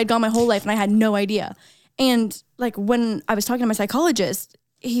 newsflash, I'd gone my whole life and I had no idea. And like when I was talking to my psychologist,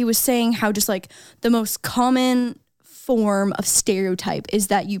 he was saying how just like the most common form of stereotype is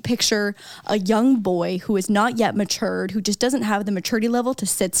that you picture a young boy who is not yet matured, who just doesn't have the maturity level to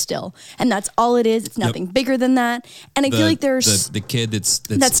sit still. And that's all it is. It's nothing bigger than that. And I feel like there's the kid that's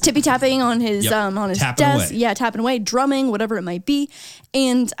tippy tapping on his tapping desk. away. Yeah, tapping away, drumming, whatever it might be.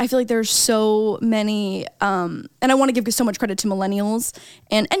 And I feel like there's so many and I want to give so much credit to millennials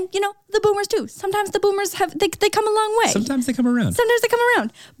and the boomers too. Sometimes the boomers they come a long way. Sometimes they come around.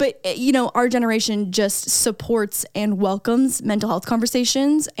 But our generation just supports and welcomes mental health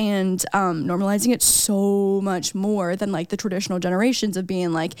conversations and normalizing it so much more than like the traditional generations of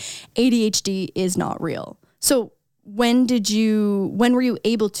being like ADHD is not real. So when were you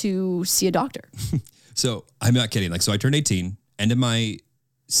able to see a doctor? So I'm not kidding. Like, so I turned 18, ended my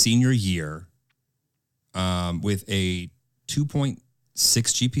senior year with a 2.6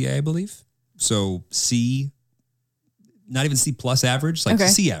 GPA, I believe. So C, not even C plus average, like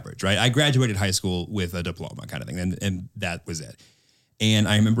C average, right? I graduated high school with a diploma kind of thing. And that was it. And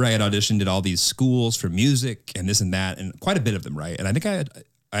I remember I had auditioned at all these schools for music and this and that, and quite a bit of them, right? And I think I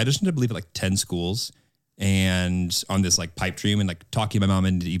auditioned, I believe, at like 10 schools and on this like pipe dream, and like talking to my mom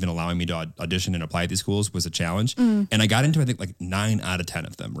into even allowing me to audition and apply at these schools was a challenge. And I got into, I think, like 9 out of 10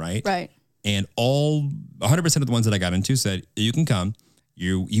 of them, right? Right. And 100% of the ones that I got into said, you can come.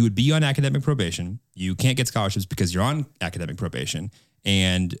 You would be on academic probation. You can't get scholarships because you're on academic probation.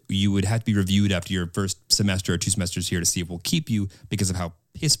 And you would have to be reviewed after your first semester or 2 semesters here to see if we'll keep you because of how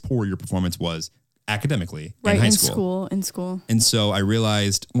piss poor your performance was academically in high school. In school. And so I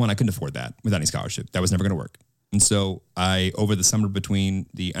realized, one, I couldn't afford that without any scholarship. That was never going to work. And so over the summer between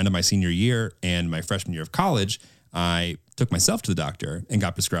the end of my senior year and my freshman year of college, I took myself to the doctor and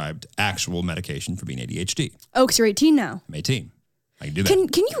got prescribed actual medication for being ADHD. Oh, because you're 18 now. I'm 18. I can do that.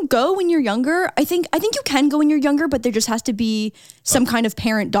 Can you go when you're younger? I think you can go when you're younger, but there just has to be some kind of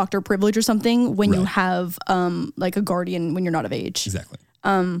parent doctor privilege or something when you have like a guardian when you're not of age. Exactly.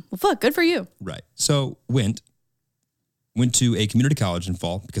 Well, fuck, good for you. Right. So went to a community college in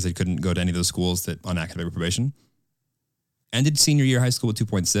fall because I couldn't go to any of those schools that on academic probation. Ended senior year high school with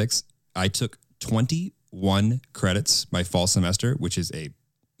 2.6. I took 21 credits my fall semester, which is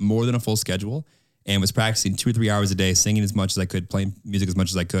more than a full schedule, and was practicing 2 or 3 hours a day, singing as much as I could, playing music as much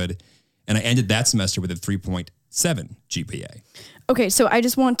as I could. And I ended that semester with a 3.7 GPA. Okay, so I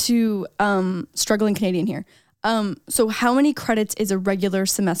just want to, struggling Canadian here. So how many credits is a regular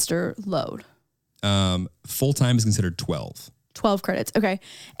semester load? Full-time is considered 12. 12 credits, okay.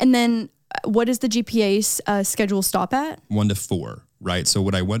 And then what does the GPA schedule stop at? 1 to 4, right? So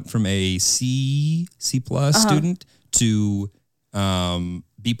when I went from a C plus student to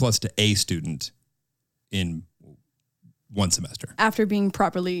B plus to A student in 1 semester. After being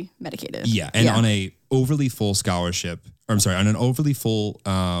properly medicated. Yeah. And on a overly full scholarship, or I'm sorry, on an overly full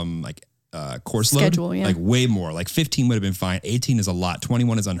course schedule, load, like way more, like 15 would have been fine. 18 is a lot.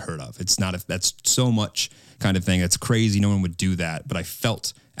 21 is unheard of. It's not, that's so much kind of thing. It's crazy. No one would do that. But I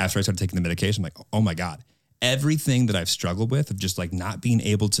felt after I started taking the medication, like, oh my God, everything that I've struggled with of just like not being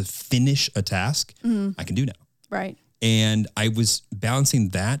able to finish a task, I can do now. Right. And I was balancing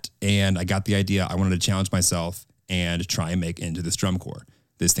that, and I got the idea I wanted to challenge myself and try and make into this drum corps,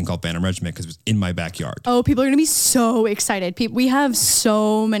 this thing called Phantom Regiment, because it was in my backyard. Oh, people are going to be so excited. We have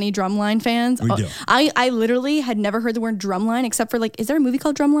so many Drumline fans. We do. I literally had never heard the word Drumline except for like, is there a movie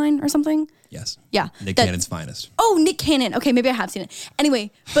called Drumline or something? Yes. Yeah. Nick Cannon's finest. Oh, Nick Cannon. Okay, maybe I have seen it. Anyway,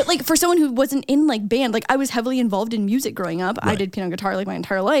 but like for someone who wasn't in like band, like I was heavily involved in music growing up. Right. I did piano guitar like my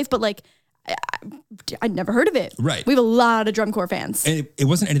entire life, but like I'd never heard of it. Right. We have a lot of drum corps fans. And it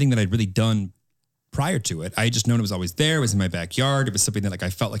wasn't anything that I'd really done prior to it. I had just known it was always there. It was in my backyard. It was something that like I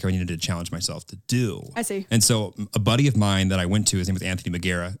felt like I needed to challenge myself to do. I see. And so a buddy of mine that I went to, his name was Anthony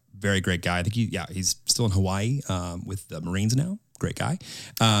Magera, very great guy. I think he's still in Hawaii with the Marines now. Great guy.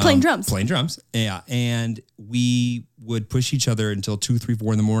 Playing drums. Yeah. And we would push each other until 2, 3,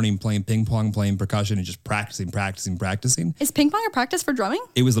 4 in the morning, playing ping pong, playing percussion, and just practicing. Is ping pong a practice for drumming?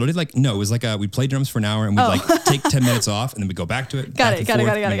 It was literally like, no, it was like we'd play drums for an hour and we'd like take 10 minutes off and then we'd go back to it. Got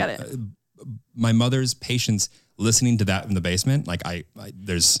it. My mother's patience listening to that in the basement, like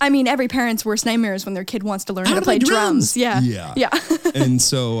there's... I mean, every parent's worst nightmare is when their kid wants to learn how to play drums. Yeah. And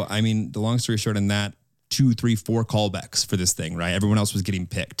so, I mean, the long story short in that, 2, 3, 4 callbacks for this thing, right? Everyone else was getting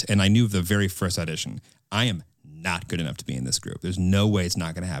picked. And I knew the very first audition, I am not good enough to be in this group. There's no way it's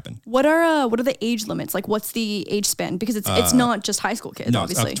not going to happen. What are the age limits? Like, what's the age span? Because it's not just high school kids,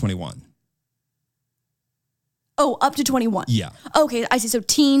 obviously. It's up to 21. Oh, up to 21. Yeah. Okay, I see. So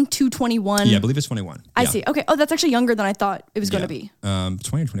teen to 21. Yeah, I believe it's 21. I see. Okay. Oh, that's actually younger than I thought it was going to be. 20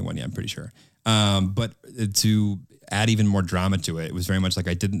 or 21, yeah, I'm pretty sure. But to add even more drama to it, it was very much like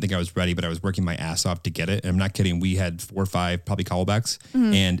I didn't think I was ready, but I was working my ass off to get it. And I'm not kidding. We had 4 or 5 probably callbacks,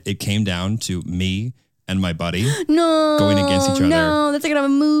 and it came down to me and my buddy going against each other. No, that's like a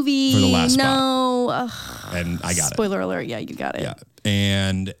movie. For the last spot. And I got it. Spoiler alert. Yeah, you got it. Yeah.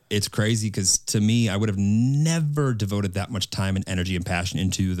 And it's crazy because to me, I would have never devoted that much time and energy and passion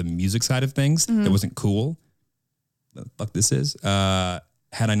into the music side of things. That wasn't cool. The fuck this is. Had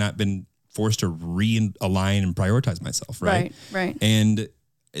I not been forced to realign and prioritize myself, right? Right. And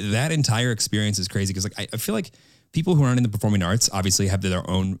that entire experience is crazy because like I feel like people who aren't in the performing arts obviously have their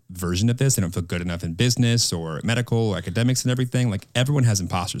own version of this. They don't feel good enough in business or medical or academics and everything. Like everyone has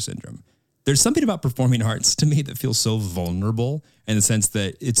imposter syndrome. There's something about performing arts to me that feels so vulnerable in the sense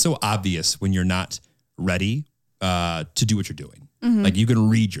that it's so obvious when you're not ready to do what you're doing. Like you can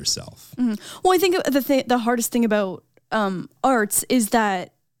read yourself. Well, I think the hardest thing about arts is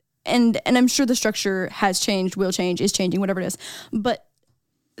that, and I'm sure the structure has changed, will change, is changing, whatever it is, but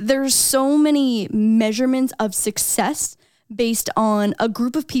there's so many measurements of success based on a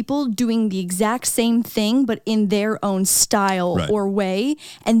group of people doing the exact same thing, but in their own style or way.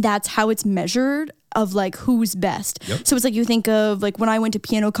 And that's how it's measured of like who's best. Yep. So it's like you think of like when I went to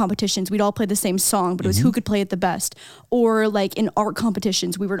piano competitions, we'd all play the same song, but it was who could play it the best. Or like in art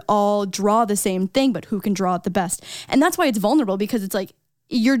competitions, we would all draw the same thing, but who can draw it the best. And that's why it's vulnerable, because it's like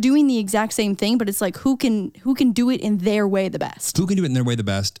you're doing the exact same thing, but it's like who can do it in their way the best. Who can do it in their way the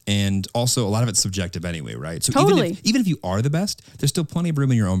best, and also a lot of it's subjective anyway, right? So totally. even if you are the best, there's still plenty of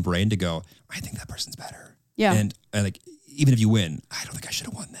room in your own brain to go, I think that person's better. Yeah. And like even if you win, I don't think I should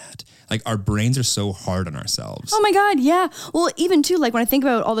have won that. Like our brains are so hard on ourselves. Oh my God, yeah. Well, even too, like when I think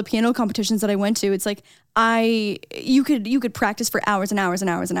about all the piano competitions that I went to, it's like you could practice for hours and hours and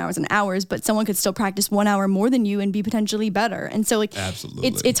hours and hours and hours, but someone could still practice 1 hour more than you and be potentially better. And so like absolutely,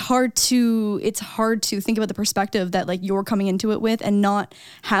 it's hard to think about the perspective that like you're coming into it with and not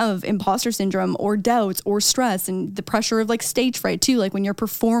have imposter syndrome or doubts or stress and the pressure of like stage fright too, like when you're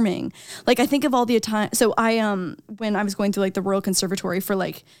performing. Like I think of all the time. So I when I was going through like the Royal Conservatory for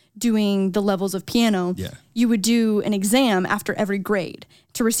like doing the levels of piano, you would do an exam after every grade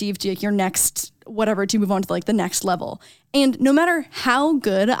to receive to like your next whatever to move on to like the next level. And no matter how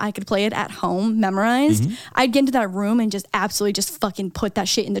good I could play it at home, memorized, I'd get into that room and just absolutely just fucking put that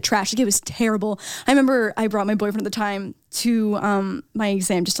shit in the trash. Like it was terrible. I remember I brought my boyfriend at the time to my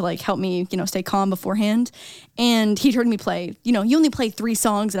exam just to like help me, stay calm beforehand. And he'd heard me play, you only play 3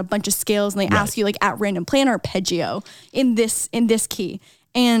 songs and a bunch of scales, and they ask you like at random, play an arpeggio in this key.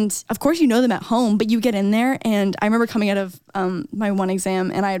 And of course you know them at home, but you get in there, and I remember coming out of my one exam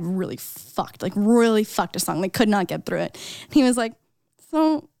and I had really fucked a song, like could not get through it. And he was like,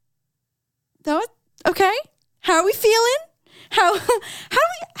 so that was okay. How are we feeling? How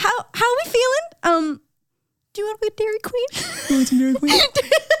are we feeling? Do you want to be Dairy Queen? You want some Dairy Queen?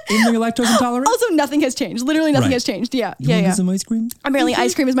 Are you lactose intolerant? Also, nothing has changed. Literally nothing has changed. Yeah. You want some ice cream? Apparently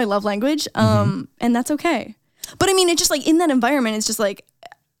ice cream is my love language. And that's okay. But I mean, it's just like in that environment, it's just like,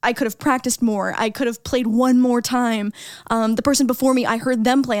 I could have practiced more. I could have played one more time. The person before me, I heard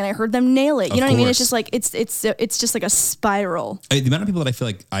them play and I heard them nail it. You know what I mean? It's just like, it's just like a spiral. The amount of people that I feel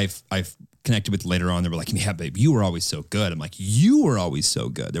like I've connected with later on, they were like, yeah, babe, you were always so good. I'm like, you were always so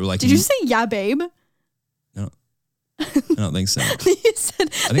good. They were like, did you say, yeah, babe? No. I don't think so.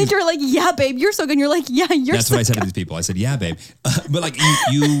 They were like, yeah, babe, you're so good. And you're like, yeah, you're That's so what I said good. to these people. I said, yeah, babe. But like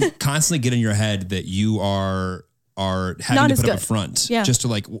you constantly get in your head that you are having not to as put up good. a front Yeah. just to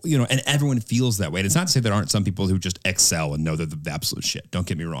like, and everyone feels that way. And it's not to say there aren't some people who just excel and know they're the absolute shit. Don't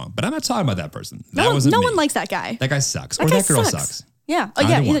get me wrong. But I'm not talking about that person. That wasn't No me. one likes that guy. That guy sucks. That Or guy that girl sucks. sucks. Yeah. Oh,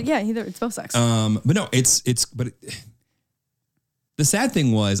 either it's both sex. But no, the sad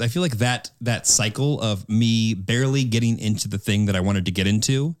thing was, I feel like that cycle of me barely getting into the thing that I wanted to get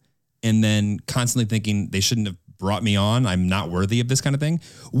into, and then constantly thinking they shouldn't have brought me on, I'm not worthy of this kind of thing,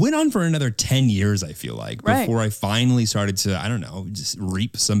 went on for another 10 years, I feel like, before I finally started to, I don't know, just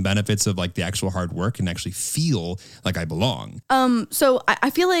reap some benefits of like the actual hard work and actually feel like I belong. So I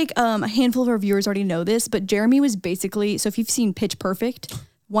feel like a handful of our viewers already know this, but Jeremy was basically, so if you've seen Pitch Perfect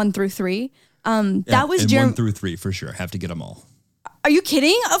 1 through 3, that was Jeremy. 1 through 3 for sure. Have to get them all. Are you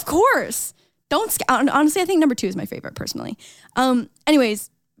kidding? Of course. Honestly, I think number 2 is my favorite personally.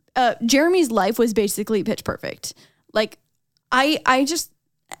 Anyways, Jeremy's life was basically Pitch Perfect. Like, I just,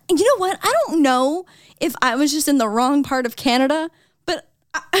 you know what? I don't know if I was just in the wrong part of Canada, but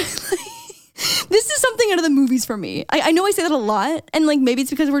this is something out of the movies for me. I know I say that a lot, and like maybe it's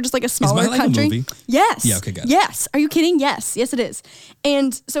because we're just like a smaller country. A movie? Yes. Yeah. Okay. Good. Yes. Are you kidding? Yes. Yes, it is.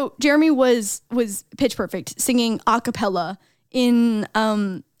 And so Jeremy was Pitch Perfect, singing a cappella in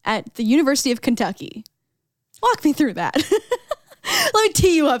at the University of Kentucky. Walk me through that. Let me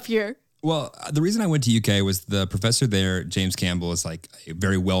tee you up here. Well, the reason I went to UK was the professor there, James Campbell, is like a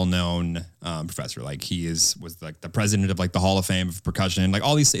very well-known professor. Like was like the president of like the Hall of Fame of percussion. Like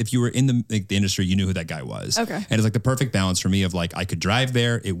all these, if you were in the industry, you knew who that guy was. Okay. And it's like the perfect balance for me of like, I could drive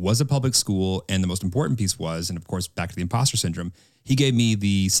there. It was a public school. And the most important piece was, and of course, back to the imposter syndrome, he gave me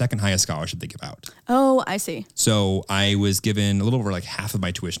the second highest scholarship they give out. Oh, I see. So I was given a little over like half of my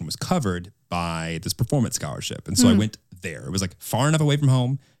tuition was covered by this performance scholarship. And so I went there. It was like far enough away from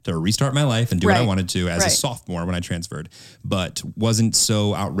home to restart my life and do what I wanted to as a sophomore when I transferred, but wasn't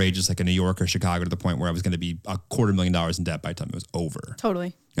so outrageous like in New York or Chicago to the point where I was going to be $250,000 in debt by the time it was over.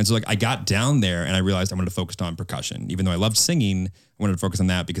 Totally. And so like I got down there and I realized I wanted to focus on percussion. Even though I loved singing, I wanted to focus on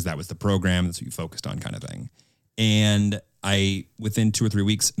that because that was the program. That's what you focused on kind of thing. And I, within 2 or 3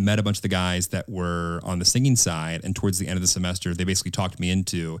 weeks, met a bunch of the guys that were on the singing side. And towards the end of the semester, they basically talked me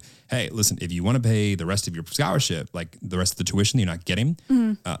into, hey, listen, if you want to pay the rest of your scholarship, like the rest of the tuition that you're not getting,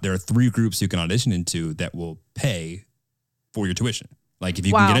 there are 3 groups you can audition into that will pay for your tuition. Like if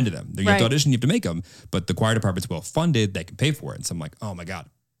you can get into them. You have to audition, you have to make them. But the choir department's well funded, they can pay for it. And so I'm like, oh my God,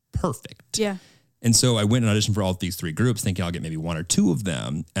 perfect. Yeah. And so I went and auditioned for all these 3 groups thinking I'll get maybe 1 or 2 of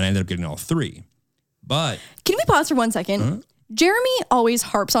them. And I ended up getting all 3. But can we pause for 1 second? Uh-huh. Jeremy always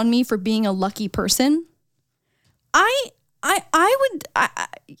harps on me for being a lucky person. I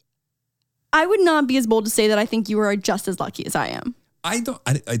would not be as bold to say that I think you are just as lucky as I am.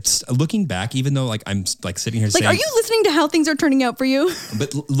 It's looking back, even though like I'm like sitting here saying, are you listening to how things are turning out for you?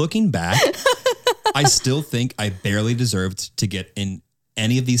 But looking back, I still think I barely deserved to get in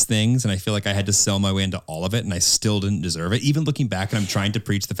any of these things. And I feel like I had to sell my way into all of it and I still didn't deserve it. Even looking back and I'm trying to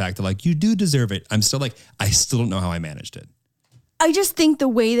preach the fact that like, you do deserve it. I'm still like, I still don't know how I managed it. I just think the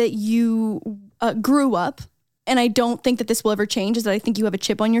way that you grew up, and I don't think that this will ever change, is that I think you have a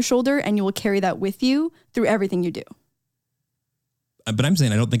chip on your shoulder and you will carry that with you through everything you do. But I'm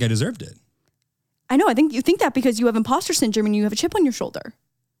saying I don't think I deserved it. I know. I think you think that because you have imposter syndrome and you have a chip on your shoulder.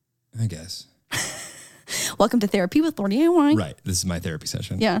 I guess. Welcome to therapy with Lordy AY. Right. This is my therapy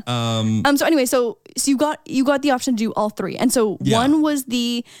session. Yeah. So anyway, so you got the option to do all 3. And so one was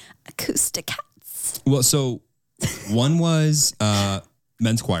the Acousticats. Well, so one was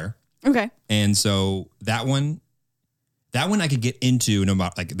men's choir. Okay. And so that one I could get into no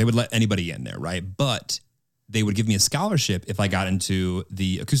matter, like they would let anybody in there, right? But they would give me a scholarship if I got into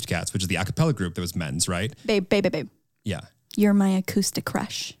the Acousticats, which is the a cappella group that was men's, right? Babe. Yeah. You're my acoustic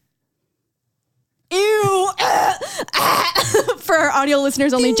crush. Ew. For our audio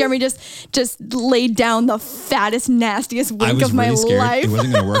listeners only, Jeremy just laid down the fattest, nastiest wink of my life. It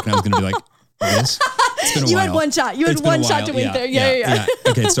wasn't going to work and I was going to be like, this. It's been a while. Had one shot. You had one shot to wink there. Yeah.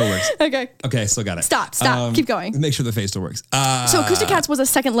 Okay, it still works. Okay, I still got it. Stop. Keep going. Make sure the face still works. So Acousticats was a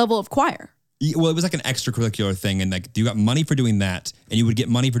second level of choir. Well, it was like an extracurricular thing. And like you got money for doing that. And you would get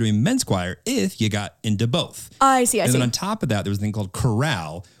money for doing men's choir if you got into both. I see. And then on top of that, there was a thing called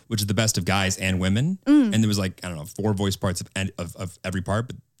chorale, which is the best of guys and women. And there was like, I don't know, 4 voice parts of every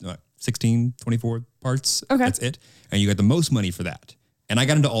part, but 16, 24 parts. Okay. That's it. And you got the most money for that. And I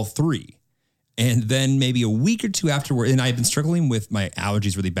got into all 3. And then maybe a week or 2 afterward, and I had been struggling with my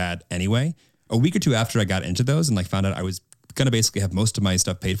allergies really bad anyway. A week or 2 after I got into those and like found out I was going to basically have most of my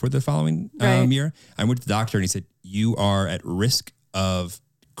stuff paid for the following year, I went to the doctor and he said, you are at risk of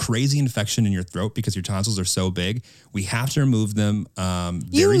crazy infection in your throat because your tonsils are so big. We have to remove them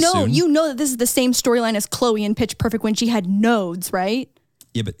very soon. You know that this is the same storyline as Chloe in Pitch Perfect when she had nodes, right?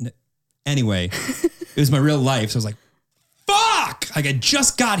 Yeah, but anyway, it was my real life. So I was like, fuck! like I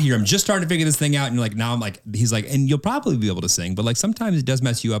just got here. I'm just starting to figure this thing out. And you're like, now I'm like, he's like, and you'll probably be able to sing, but like sometimes it does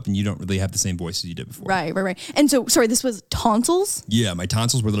mess you up and you don't really have the same voice as you did before. Right. And so, sorry, this was tonsils? Yeah, my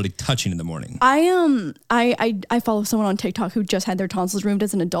tonsils were literally touching in the morning. I follow someone on TikTok who just had their tonsils removed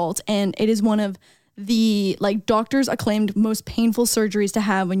as an adult, and it is one of the like doctors acclaimed most painful surgeries to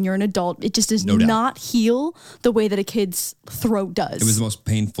have when you're an adult. It just does not heal the way that a kid's throat does. It was the most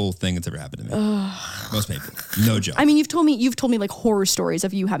painful thing that's ever happened to me. Most painful. No joke. I mean, you've told me like horror stories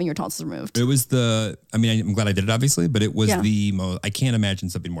of you having your tonsils removed. It was I'm glad I did it obviously, but it was the most, I can't imagine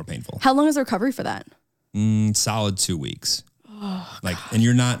something more painful. How long is the recovery for that? Solid 2 weeks. Oh, like, God. And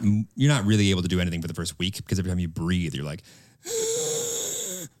you're not really able to do anything for the first week because every time you breathe, you're like,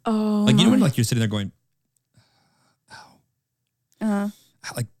 oh, like, you know, when like you're sitting there going,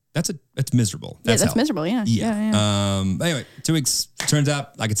 like that's miserable. That's miserable. Yeah. Anyway, 2 weeks, turns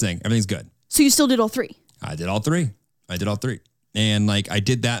out I could sing. Everything's good. So you still did all three? I did all three. And like I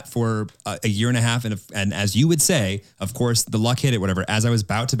did that for a year and a half. And as you would say, of course, the luck hit it, whatever. As I was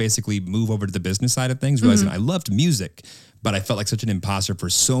about to basically move over to the business side of things, realizing I loved music, but I felt like such an imposter for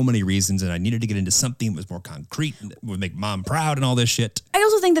so many reasons. And I needed to get into something that was more concrete and would make mom proud and all this shit. I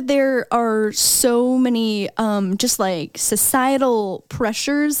also think that there are so many just like societal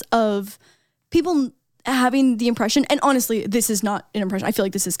pressures of people having the impression, and honestly, this is not an impression, I feel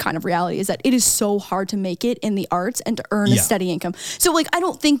like this is kind of reality, is that it is so hard to make it in the arts and to earn a steady income. So like, I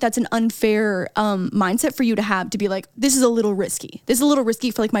don't think that's an unfair mindset for you to have, to be like, this is a little risky. This is a little risky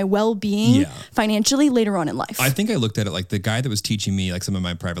for like my well-being financially later on in life. I think I looked at it like the guy that was teaching me like some of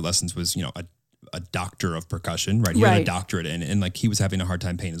my private lessons was, you know, a doctor of percussion, right? He had a doctorate in it, and like he was having a hard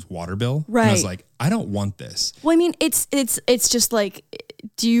time paying his water bill. Right. And I was like, I don't want this. Well, I mean, it's just like,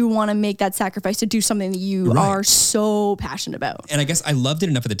 do you want to make that sacrifice to do something that you are so passionate about? And I guess I loved it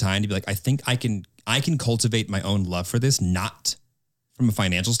enough at the time to be like, I think I can cultivate my own love for this, not from a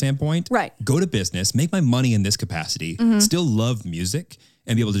financial standpoint. Right. Go to business, make my money in this capacity, still love music,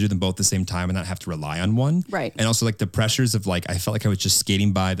 and be able to do them both at the same time and not have to rely on one. Right. And also like the pressures of like, I felt like I was just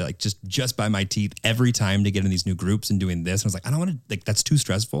skating by the, like just by my teeth every time to get in these new groups and doing this. And I was like, I don't want to, like, that's too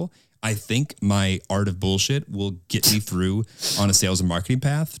stressful. I think my art of bullshit will get me through on a sales and marketing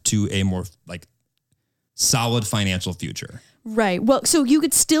path to a more like solid financial future. Right. Well, so you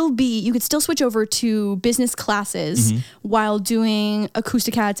could still switch over to business classes while doing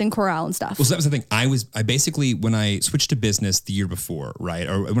Acousticats and chorale and stuff. Well, so that was the thing. I basically, when I switched to business the year before, right?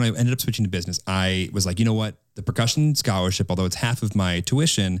 Or when I ended up switching to business, I was like, you know what? The percussion scholarship, although it's half of my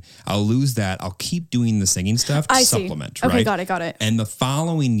tuition, I'll lose that. I'll keep doing the singing stuff to supplement, right? Okay, got it. And the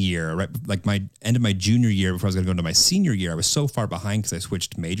following year, right, like my end of my junior year, before I was going to go into my senior year, I was so far behind because I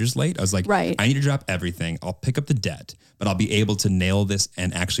switched majors late. I was like, I need to drop everything. I'll pick up the debt, but I'll be able to nail this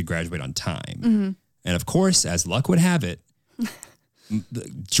and actually graduate on time. And of course, as luck would have it,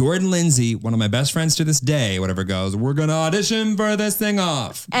 Jordan Lindsay, one of my best friends to this day, whatever, goes, we're going to audition for this thing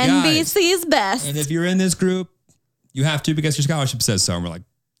off. NBC's best. And if you're in this group, you have to because your scholarship says so. And we're like,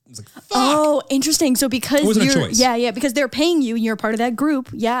 fuck. Oh, interesting. So because it wasn't a choice. Because they're paying you and you're part of that group.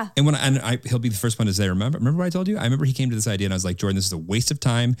 Yeah. And he'll be the first one to say, remember what I told you? I remember he came to this idea and I was like, Jordan, this is a waste of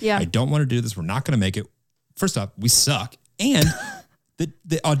time. Yeah. I don't want to do this. We're not going to make it. First off, we suck. And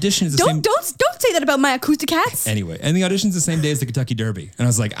the audition is the same. Don't say that about my Acousticats. Anyway, and the audition's the same day as the Kentucky Derby. And I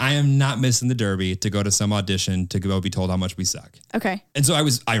was like, I am not missing the Derby to go to some audition to go be told how much we suck. Okay. And so I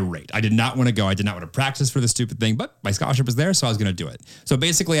was irate. I did not want to go. I did not want to practice for this stupid thing, but my scholarship was there, so I was going to do it. So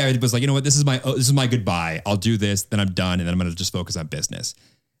basically I was like, you know what? This is my goodbye. I'll do this, then I'm done, and then I'm going to just focus on business.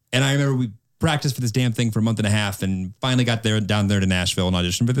 And I remember we practiced for this damn thing for a month and a half and finally got down there to Nashville and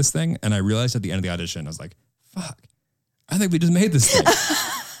auditioned for this thing. And I realized at the end of the audition, I was like, fuck, I think we just made this thing.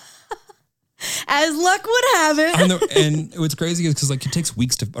 As luck would have it. And what's crazy is because like it takes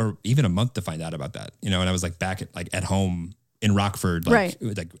weeks or even a month to find out about that, you know. And I was like back at home in Rockford, like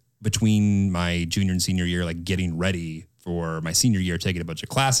between my junior and senior year, like getting ready for my senior year, taking a bunch of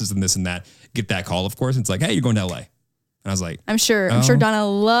classes and this and that. Get that call, of course. It's like, hey, you're going to LA, and I was like, I'm sure Donna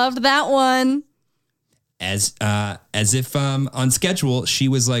loved that one. As if on schedule, she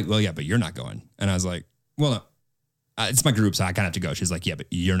was like, well, yeah, but you're not going, and I was like, well, no. It's my group, so I kind of have to go. She's like, yeah, but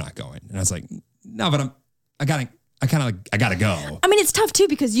you're not going. And I was like, no, but I gotta go. I mean, it's tough too,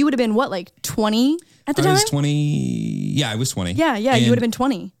 because you would have been what, like 20 at the time? I was 20. Yeah, I was 20. Yeah. And you would have been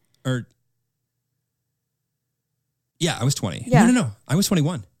 20. I was 20. Yeah. No. I was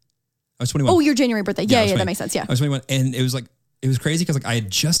 21. I was 21. Oh, your January birthday. Yeah, that makes sense. Yeah. I was 21. And it was like, it was crazy because like I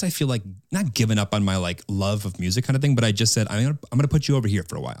feel like not given up on my like love of music kind of thing, but I just said, I'm gonna put you over here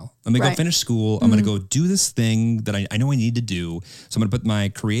for a while. I'm gonna go finish school. I'm gonna go do this thing that I know I need to do. So I'm gonna put my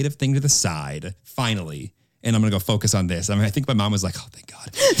creative thing to the side finally. and I'm going to go focus on this. I mean, I think my mom was like, oh, thank God.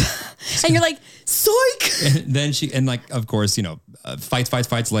 And you're like, psych. And then of course,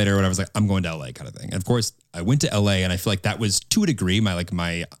 fights later, when I was like, I'm going to LA kind of thing. And of course, I went to LA, and I feel like that was, to a degree,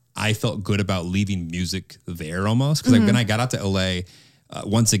 I felt good about leaving music there almost. Because when I got out to LA,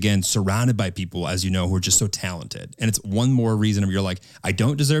 once again, surrounded by people, as you know, who are just so talented. And it's one more reason of you're like, I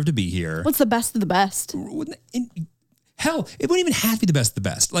don't deserve to be here. What's the best of the best? Hell, it wouldn't even have to be the best of the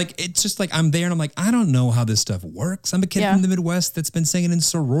best. Like, it's just like, I'm there and I'm like, I don't know how this stuff works. I'm a kid from the Midwest that's been singing in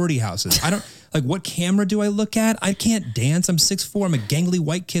sorority houses. I don't, like, what camera do I look at? I can't dance. I'm 6'4". I'm a gangly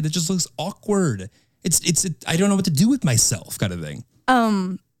white kid that just looks awkward. I don't know what to do with myself kind of thing.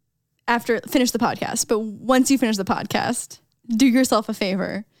 Finish the podcast. But once you finish the podcast, do yourself a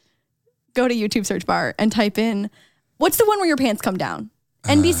favor. Go to YouTube search bar and type in, what's the one where your pants come down?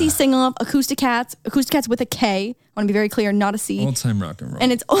 NBC Sing Off, Acousticats with a K. I want to be very clear, not a C. Old time rock and roll.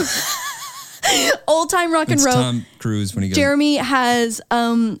 And it's old time rock and roll. Tom Cruise when he goes. Jeremy has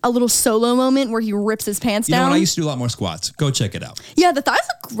a little solo moment where he rips his pants down. You know what? I used to do a lot more squats. Go check it out. Yeah, the thighs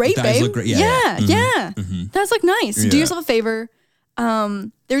look great, babe. Thighs look great. Yeah. Mm-hmm. Thighs look nice. Do yourself a favor.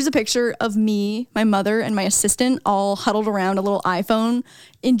 There's a picture of me, my mother, and my assistant all huddled around a little iPhone,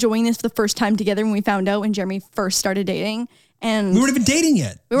 enjoying this for the first time together when we found out when Jeremy first started dating. And we weren't even dating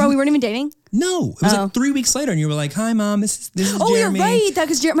yet. We weren't even dating? No. It was like 3 weeks later, and you were like, hi, Mom, this is Jeremy. Oh, you're right. That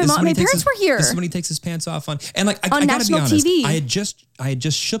because my parents were here. This is when he takes his pants off on. And like, I gotta be national honest, TV. I had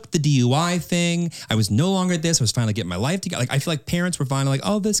just shook the DUI thing. I was no longer at this. I was finally getting my life together. Like, I feel like parents were finally like,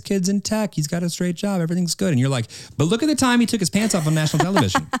 oh, this kid's in tech. He's got a straight job. Everything's good. And you're like, but look at the time he took his pants off on national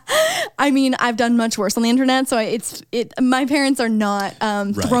television. I mean, I've done much worse on the internet, so my parents are not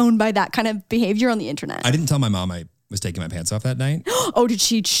thrown by that kind of behavior on the internet. I didn't tell my mom I was taking my pants off that night. Oh, did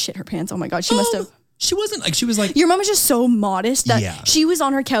she shit her pants? Oh my God, she must have. She wasn't like, she was like. Your mom was just so modest that she was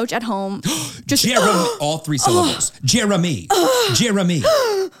on her couch at home. Just Jeremy, all 3 syllables. Jeremy. Jeremy.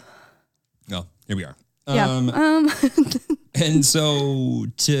 Well, here we are. And so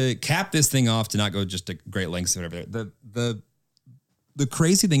to cap this thing off, to not go just to great lengths or whatever, the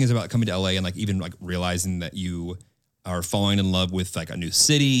crazy thing is about coming to LA and like even like realizing that you are falling in love with like a new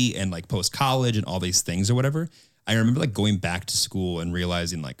city and like post college and all these things or whatever. I remember like going back to school and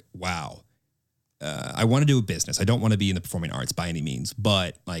realizing like, wow, I want to do a business. I don't want to be in the performing arts by any means,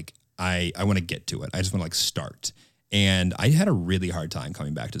 but like I want to get to it. I just want to like start. And I had a really hard time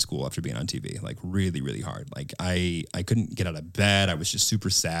coming back to school after being on TV, like really, really hard. Like I couldn't get out of bed. I was just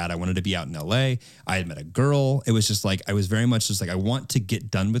super sad. I wanted to be out in LA. I had met a girl. It was just like, I was very much just like, I want to get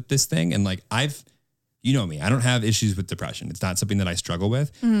done with this thing. And like, you know me, I don't have issues with depression. It's not something that I struggle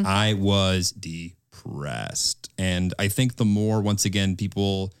with. Mm-hmm. I was depressed. And I think the more, once again,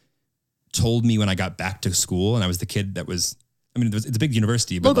 people told me when I got back to school and I was the kid that was, I mean, it's a big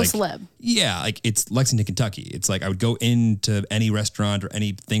university, but local like, celeb. Yeah, like it's Lexington, Kentucky. It's like I would go into any restaurant or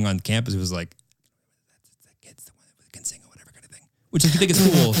anything on campus. It was like, that kid's the one that can sing or whatever kind of thing. Which is, you think it's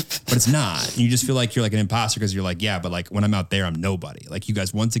cool, but it's not. And you just feel like you're like an imposter because you're like, yeah, but like when I'm out there, I'm nobody. Like you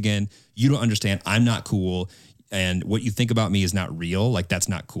guys, once again, you don't understand. I'm not cool. And what you think about me is not real. Like that's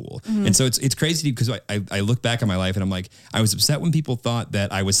not cool. Mm-hmm. And so it's crazy because I look back on my life and I'm like, I was upset when people thought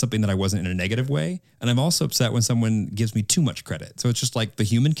that I was something that I wasn't in a negative way. And I'm also upset when someone gives me too much credit. So it's just like the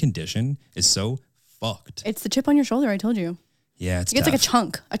human condition is so fucked. It's the chip on your shoulder. I told you. Yeah, it's like a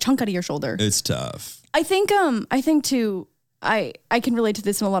chunk out of your shoulder. It's tough. I think too, I can relate to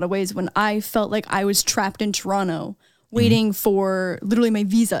this in a lot of ways. When I felt like I was trapped in Toronto, waiting for literally my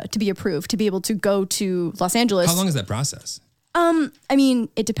visa to be approved to be able to go to Los Angeles. How long is that process? I mean,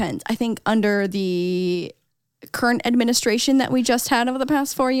 it depends. I think under the current administration that we just had over the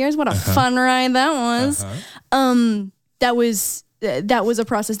past 4 years, what a fun ride that was. That was a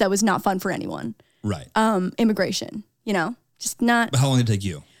process that was not fun for anyone. Right. Immigration, just not. But how long did it take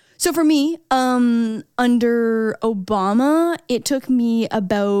you? So for me, under Obama, it took me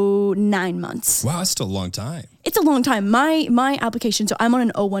about 9 months. Wow, that's still a long time. It's a long time. My application, so I'm on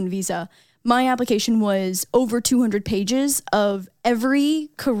an O1 visa. My application was over 200 pages of every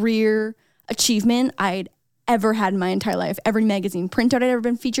career achievement I'd ever had in my entire life. Every magazine printout I'd ever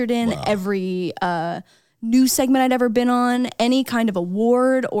been featured in, every news segment I'd ever been on, any kind of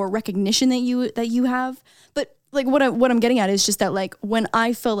award or recognition that you have. But like what I'm getting at is just that like when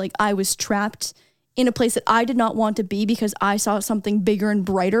I felt like I was trapped in a place that I did not want to be because I saw something bigger and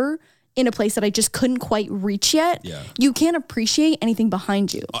brighter in a place that I just couldn't quite reach yet, you can't appreciate anything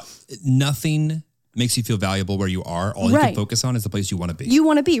behind you. Nothing makes you feel valuable where you are, all you can focus on is the place you want to be. You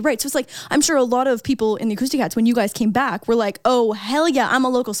want to be, right. So it's like, I'm sure a lot of people in the Acoustic Hats, when you guys came back, were like, oh, hell yeah, I'm a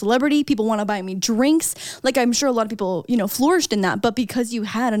local celebrity. People want to buy me drinks. Like, I'm sure a lot of people, flourished in that. But because you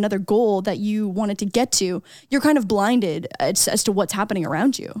had another goal that you wanted to get to, you're kind of blinded as to what's happening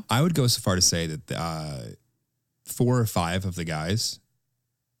around you. I would go so far to say that 4 or 5 of the guys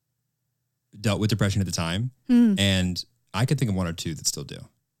dealt with depression at the time. And I could think of 1 or 2 that still do.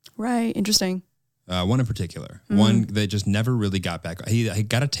 Right. Interesting. One in particular, one that just never really got back. He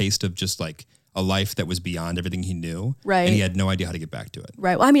got a taste of just like a life that was beyond everything he knew. Right. And he had no idea how to get back to it.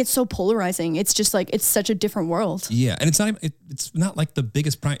 Right. Well, I mean, it's so polarizing. It's just like, it's such a different world. Yeah. And it's not like the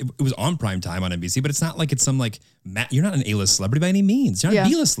biggest prime. It was on prime time on NBC, but it's not like it's some like, you're not an A-list celebrity by any means. You're not a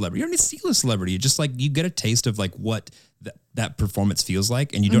B-list celebrity. You're not a C-list celebrity. You're just like, you get a taste of like what that performance feels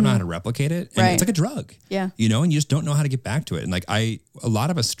like, and you don't know how to replicate it. And it's like a drug. Yeah. And you just don't know how to get back to it. And like a lot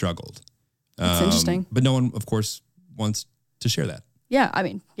of us struggled. That's interesting. But no one, of course, wants to share that. Yeah, I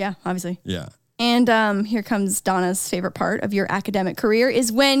mean, yeah, obviously. Yeah. And here comes Donna's favorite part of your academic career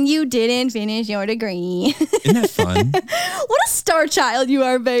is when you didn't finish your degree. Isn't that fun? What a star child you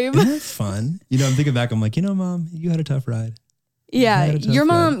are, babe. Isn't that fun? I'm thinking back, I'm like, Mom, you had a tough ride. Yeah, your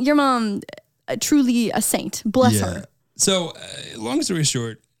mom, truly a saint. Bless her. So, long story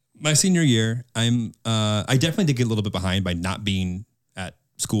short, my senior year, I definitely did get a little bit behind by not being at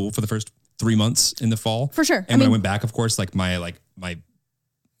school for the first 3 months in the fall. For sure. And when I went back, of course, like my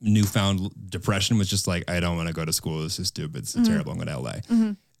newfound depression was just like, I don't want to go to school. This is stupid. It's terrible. I'm going to LA.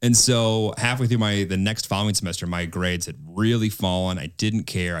 Mm-hmm. And so halfway through the next following semester, my grades had really fallen. I didn't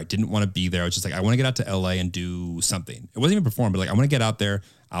care. I didn't want to be there. I was just like, I want to get out to LA and do something. It wasn't even perform, but like, I want to get out there.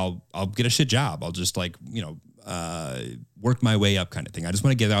 I'll get a shit job. I'll just like, work my way up kind of thing. I just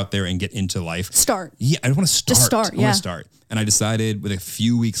want to get out there and get into life. Start. Yeah, I want to start. Just start, I want to start. And I decided with a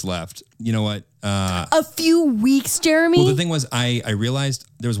few weeks left, you know what? A few weeks, Jeremy? Well, the thing was, I realized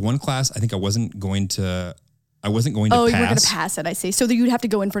there was one class I think I wasn't going to pass. Oh, you were going to pass it, I see. So that you'd have to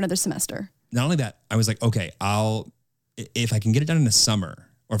go in for another semester. Not only that, I was like, okay, if I can get it done in the summer,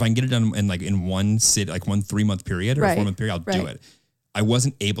 or if I can get it done in one 3-month period or a 4-month period, I'll do it. I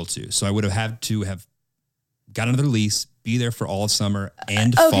wasn't able to. So I would have had to have got another lease, be there for all of summer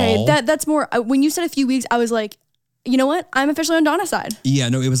and fall. Okay, that's more, when you said a few weeks, I was like, you know what? I'm officially on Donna's side. Yeah,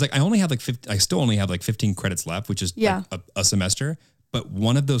 no, it was like, I still only have like 15 credits left, which is like a semester. But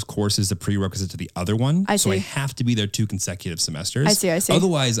one of those courses is a prerequisite to the other one. So I have to be there 2 consecutive semesters. I see.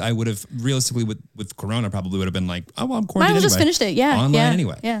 Otherwise, I would have, realistically, with Corona, probably would have been like, oh, well, I'm quarantined Might anyway. have just finished it, yeah. Online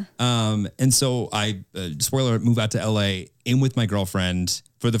anyway. Yeah. And so I, spoiler alert, move out to LA in with my girlfriend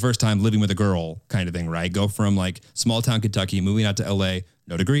for the first time, living with a girl kind of thing, right? Go from like small town Kentucky, moving out to LA,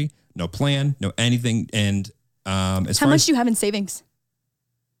 no degree, no plan, no anything. And how much do you have in savings?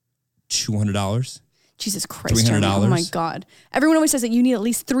 $200. Jesus Christ, Jeremy. Oh my God. Everyone always says that you need at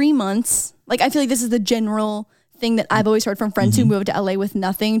least 3 months. Like, I feel like this is the general thing that I've always heard from friends who moved to LA with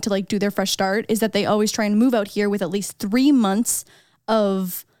nothing to like do their fresh start, is that they always try and move out here with at least 3 months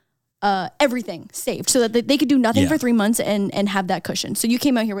of everything saved so that they could do nothing for 3 months and have that cushion. So you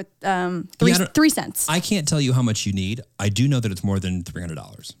came out here with 3 cents. I can't tell you how much you need. I do know that it's more than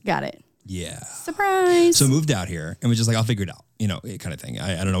 $300. Got it. Yeah. Surprise. So moved out here and was just like, I'll figure it out, kind of thing.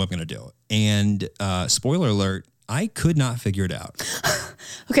 I don't know what I'm going to do. And spoiler alert, I could not figure it out.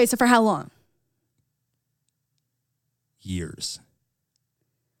 Okay. So for how long? Years.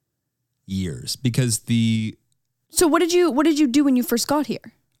 Because So what did you do when you first got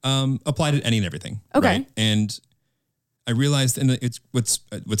here? Applied at any and everything. Okay. Right? And I realized, and it's what's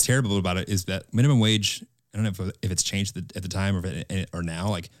terrible about it is that minimum wage, I don't know if it's changed at the time or now,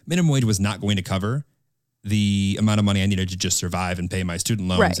 like minimum wage was not going to cover the amount of money I needed to just survive and pay my student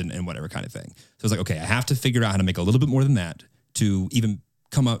loans and whatever kind of thing. So I was like, okay, I have to figure out how to make a little bit more than that to even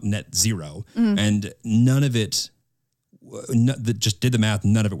come out net zero. And none of it, just did the math,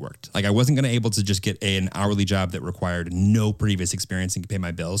 none of it worked. Like I wasn't going to able to just get an hourly job that required no previous experience and could pay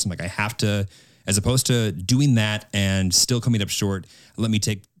my bills. I'm like, I have to, as opposed to doing that and still coming up short, let me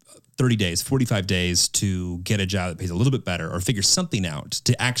take 30 days, 45 days to get a job that pays a little bit better or figure something out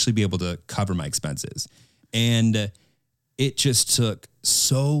to actually be able to cover my expenses. And it just took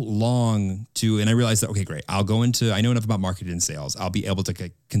so long and I realized that, okay, great. I know enough about marketing and sales. I'll be able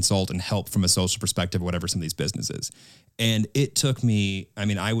to consult and help from a social perspective, whatever some of these businesses. And it took me,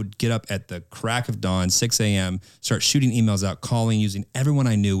 I would get up at the crack of dawn, 6 a.m., start shooting emails out, calling, using everyone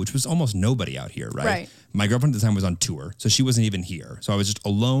I knew, which was almost nobody out here, right? My girlfriend at the time was on tour, so she wasn't even here. So I was just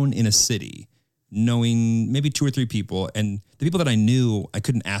alone in a city, knowing maybe 2 or 3 people. And the people that I knew, I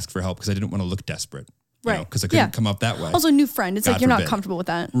couldn't ask for help because I didn't want to look desperate. Right. Because I couldn't come up that way. Also, new friend. It's God like you're not forbid. comfortable with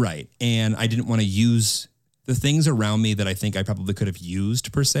that. Right. And I didn't want to use the things around me that I think I probably could have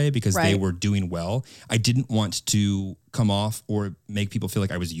used per se because they Right. were doing well. I didn't want to come off or make people feel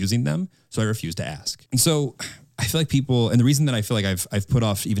like I was using them. So I refused to ask. And so I feel like people, and the reason that I feel like I've put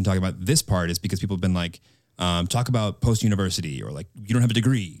off even talking about this part is because people have been like, talk about post-university or like, you don't have a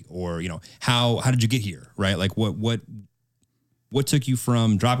degree or, how did you get here? Right. Like what took you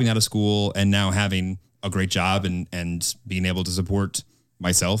from dropping out of school and now having a great job and being able to support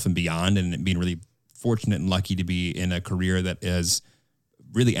myself and beyond and being really fortunate and lucky to be in a career that has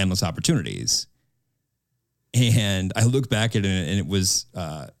really endless opportunities. And I look back at it and it was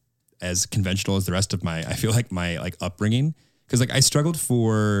as conventional as the rest of my upbringing. Cause like I struggled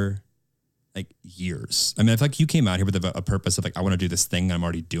for like years. I mean, I feel like you came out here with a purpose of like, I want to do this thing I'm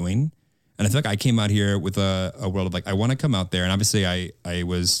already doing. And I feel like I came out here with a world of like, I want to come out there. And obviously I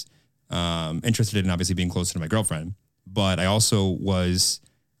was interested in obviously being closer to my girlfriend, but I also was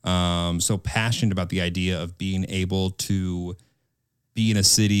so passionate about the idea of being able to be in a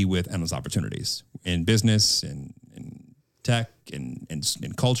city with endless opportunities in business and in tech and in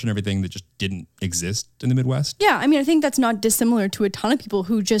culture and everything that just didn't exist in the Midwest. Yeah, I mean, I think that's not dissimilar to a ton of people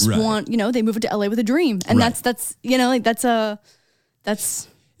who just Right. want, they move into LA with a dream, and Right. that's It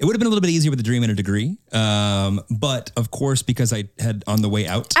would have been a little bit easier with a dream and a degree, but of course, because I had on the way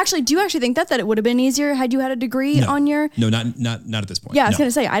out. Actually, do you actually think that it would have been easier had you had a degree on your? No, not at this point. Yeah, I was No.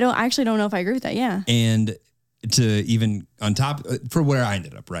 gonna say I actually don't know if I agree with that. Yeah. And to even on top for where I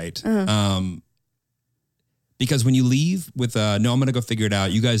ended up, right? Because when you leave with no, I'm gonna go figure it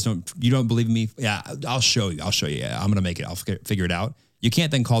out. You don't believe in me? Yeah, I'll show you. Yeah, I'm gonna make it. I'll figure it out. You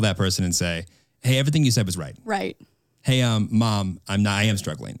can't then call that person and say, "Hey, everything you said was right." Right. Hey, Mom, I am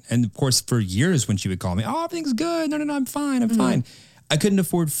struggling. And of course, for years when she would call me, "Oh, everything's good. No, I'm fine. I'm fine." I couldn't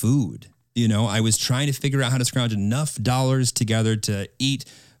afford food. I was trying to figure out how to scrounge enough dollars together to eat,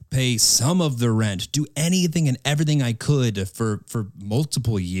 pay some of the rent, do anything and everything I could for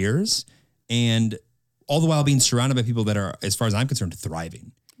multiple years. And all the while being surrounded by people that are, as far as I'm concerned,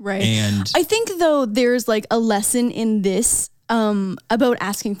 thriving. Right. And I think though there's like a lesson in this about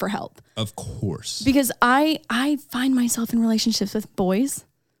asking for help. of course. Because I find myself in relationships with boys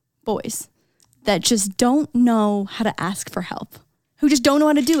that just don't know how to ask for help, who just don't know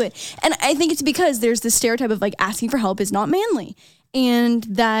how to do it. And I think it's because there's this stereotype of like asking for help is not manly and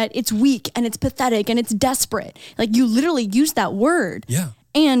that it's weak and it's pathetic and it's desperate. Like you literally use that word. Yeah.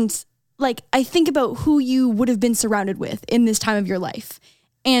 And like I think about who you would have been surrounded with in this time of your life.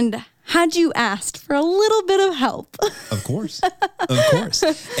 And had you asked for a little bit of help? Of course. Of course.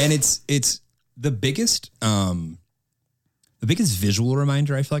 And it's the biggest visual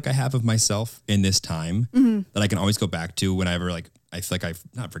reminder I feel like I have of myself in this time that I can always go back to whenever like I feel like I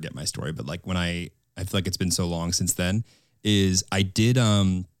not forget my story, but like when I feel like it's been so long since then is I did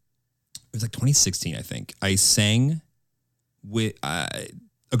it was like 2016, I think. I sang with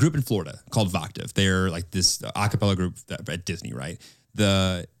a group in Florida called Voctive. They're like this a cappella group at Disney, right?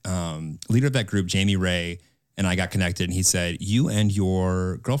 The leader of that group, Jamie Ray, and I got connected and he said, "You and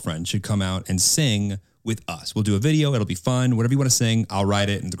your girlfriend should come out and sing with us. We'll do a video. It'll be fun. Whatever you want to sing, I'll write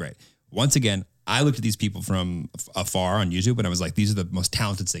it. And it's great." Once again, I looked at these people from afar on YouTube and I was like, these are the most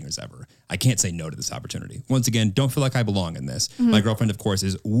talented singers ever. I can't say no to this opportunity. Once again, don't feel like I belong in this. My girlfriend, of course,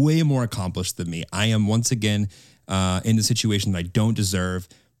 is way more accomplished than me. I am once again in the situation that I don't deserve,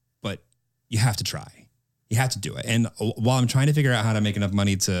 but you have to try. You have to do it. And while I'm trying to figure out how to make enough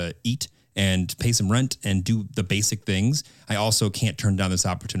money to eat and pay some rent and do the basic things, I also can't turn down this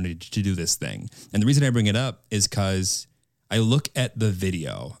opportunity to do this thing. And the reason I bring it up is because I look at the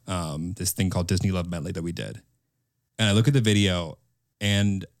video, this thing called Disney Love Medley that we did. And I look at the video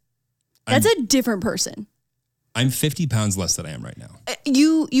and That's a different person. I'm 50 pounds less than I am right now.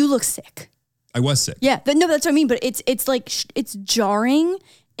 You look sick. I was sick. Yeah, no, that's what I mean. But it's like it's jarring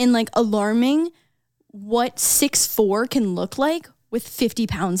and like alarming what 6'4" can look like with 50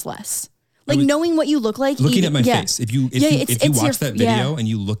 pounds less. Like knowing what you look like. Looking at my face. If you watch that video and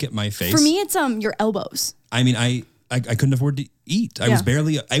you look at my face. For me, it's your elbows. I mean, I couldn't afford to eat. I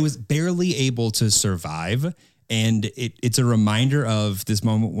was barely able to survive. And it's a reminder of this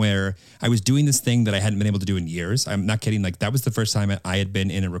moment where I was doing this thing that I hadn't been able to do in years. I'm not kidding. Like that was the first time I had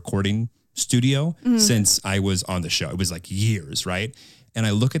been in a recording studio since I was on the show. It was like years, right? And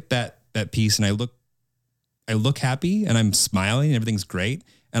I look at that piece and I look happy and I'm smiling and everything's great.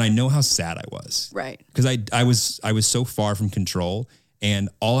 And I know how sad I was. Right. Because I was so far from control and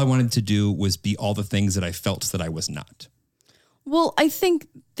all I wanted to do was be all the things that I felt that I was not. Well, I think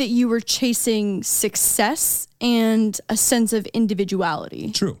that you were chasing success and a sense of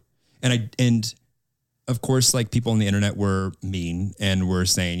individuality. True. And of course, like people on the internet were mean and were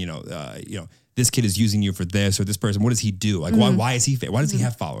saying, this kid is using you for this, or this person, what does he do? Like, why is he, why does he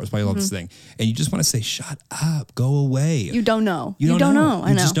have followers? Why do you love this thing? And you just want to say, shut up, go away. You don't know. You don't know.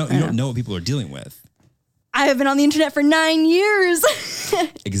 I know. You don't know what people are dealing with. I have been on the internet for 9 years.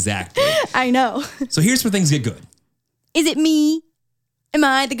 Exactly. I know. So here's where things get good. Is it me? Am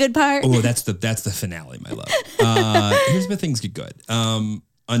I the good part? Oh, that's the finale, my love. Here's where things get good.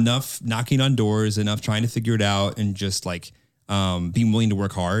 Enough knocking on doors, enough trying to figure it out, and just like being willing to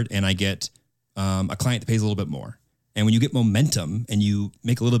work hard. And I get a client that pays a little bit more. And when you get momentum and you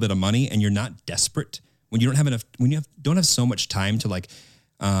make a little bit of money and you're not desperate, when you don't have enough, when you don't have so much time to like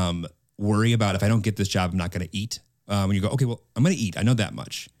worry about if I don't get this job, I'm not going to eat. When you go, okay, well, I'm going to eat. I know that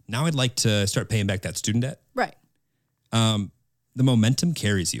much. Now I'd like to start paying back that student debt. Right. The momentum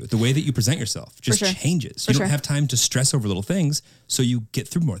carries you. The way that you present yourself just changes. You don't have time to stress over little things, so you get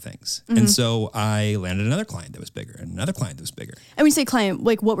through more things. And so I landed another client that was bigger and another client that was bigger. And when you say client,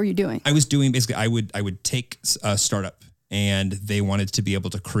 like what were you doing? I was doing basically, I would take a startup and they wanted to be able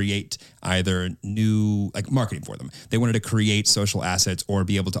to create either new like marketing for them. They wanted to create social assets or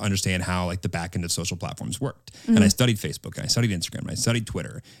be able to understand how like the back end of social platforms worked. And I studied Facebook and I studied Instagram and I studied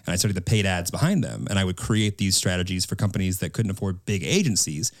Twitter and I studied the paid ads behind them. And I would create these strategies for companies that couldn't afford big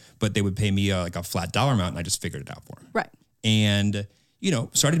agencies, but they would pay me like a flat dollar amount and I just figured it out for them. Right. And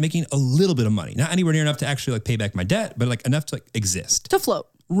started making a little bit of money, not anywhere near enough to actually like pay back my debt, but like enough to like exist. To float.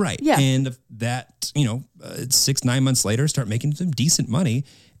 Right. Yeah. And that, 6-9 months later, start making some decent money.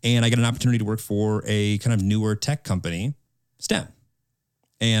 And I got an opportunity to work for a kind of newer tech company, STEM.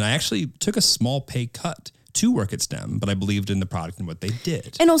 And I actually took a small pay cut to work at STEM, but I believed in the product and what they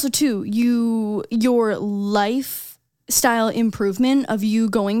did. And also too, your lifestyle improvement of you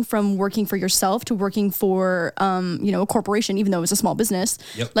going from working for yourself to working for, a corporation, even though it was a small business,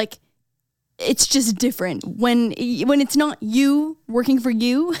 like, it's just different when it's not you working for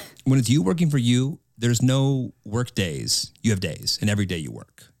you. When it's you working for you, there's no work days. You have days, and every day you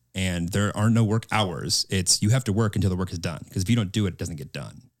work. And there are no work hours. It's you have to work until the work is done. Because if you don't do it, it doesn't get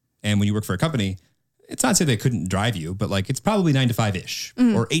done. And when you work for a company, it's not to say they couldn't drive you, but like it's probably 9 to 5-ish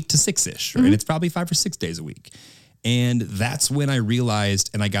or 8 to 6-ish, and it's probably 5 or 6 days a week. And that's when I realized,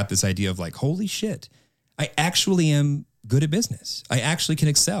 and I got this idea of like, holy shit, I actually am good at business. I actually can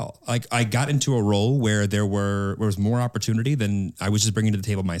excel. Like I got into a role where there was more opportunity than I was just bringing to the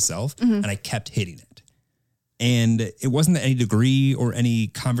table myself, and I kept hitting it. And it wasn't that any degree or any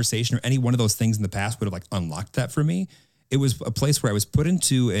conversation or any one of those things in the past would have like unlocked that for me. It was a place where I was put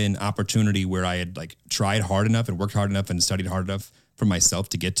into an opportunity where I had like tried hard enough and worked hard enough and studied hard enough for myself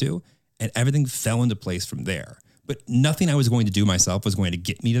to get to, and everything fell into place from there. But nothing I was going to do myself was going to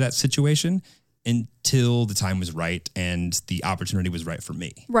get me to that situation until the time was right and the opportunity was right for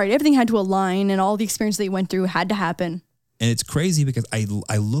me. Right. Everything had to align and all the experience that you went through had to happen. And it's crazy because I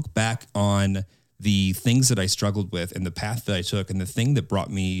look back on the things that I struggled with and the path that I took and the thing that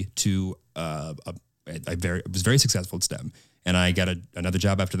brought me to I was very successful at STEM. And I got another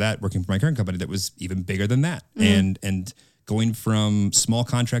job after that working for my current company that was even bigger than that. And going from small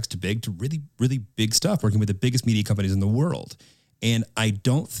contracts to big to really, really big stuff, working with the biggest media companies in the world. And I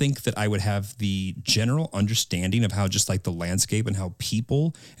don't think that I would have the general understanding of how just like the landscape and how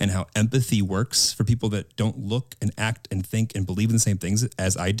people and how empathy works for people that don't look and act and think and believe in the same things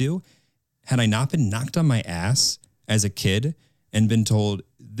as I do, had I not been knocked on my ass as a kid and been told,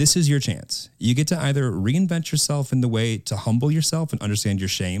 this is your chance. You get to either reinvent yourself in the way to humble yourself and understand your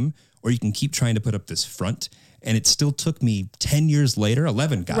shame, or you can keep trying to put up this front. And it still took me 10 years later,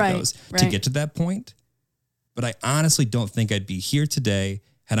 11, God knows, to get to that point. But I honestly don't think I'd be here today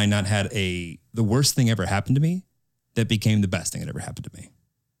had I not had the worst thing ever happened to me that became the best thing that ever happened to me.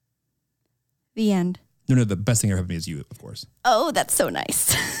 The end. No, the best thing ever happened to me is you, of course. Oh, that's so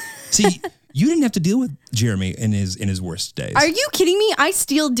nice. See, you didn't have to deal with Jeremy in his worst days. Are you kidding me? I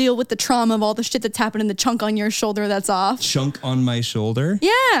still deal with the trauma of all the shit that's happened and the chunk on your shoulder that's off. Chunk on my shoulder?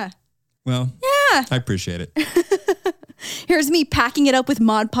 Yeah. Well, yeah. I appreciate it. Here's me packing it up with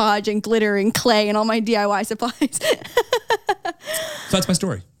Mod Podge and glitter and clay and all my DIY supplies. So that's my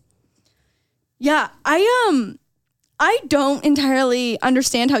story. Yeah, I don't entirely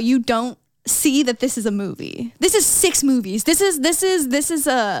understand how you don't see that this is a movie. This is 6 movies. This is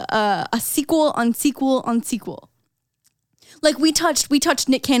a sequel on sequel on sequel. Like we touched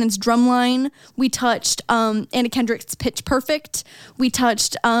Nick Cannon's Drumline. We touched Anna Kendrick's Pitch Perfect. We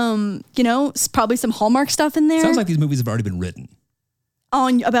touched probably some Hallmark stuff in there. Sounds like these movies have already been written.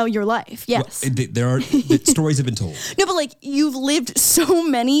 About your life, yes. Well, the stories have been told. No, but like you've lived so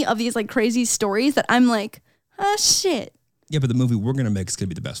many of these like crazy stories that I'm like, shit. Yeah, but the movie we're gonna make is gonna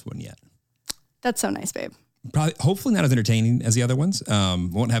be the best one yet. That's so nice, babe. Probably, hopefully not as entertaining as the other ones.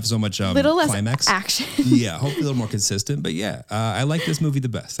 Won't have so much Little less climax. action. Yeah, hopefully a little more consistent. But yeah, I like this movie the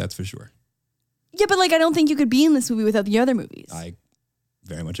best. That's for sure. Yeah, but like I don't think you could be in this movie without the other movies. I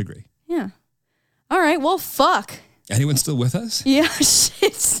very much agree. Yeah. All right. Well, fuck. Anyone still with us? Yeah.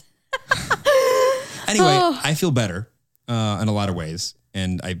 Shit. Anyway, I feel better in a lot of ways.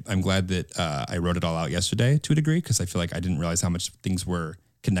 And I'm glad that I wrote it all out yesterday to a degree because I feel like I didn't realize how much things were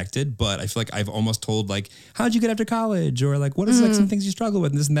connected. But I feel like I've almost told like, how'd you get after college? Or like, what is like some things you struggle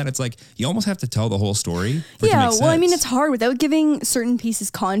with and this and that. It's like, you almost have to tell the whole story. For it to make sense. I mean, it's hard without giving certain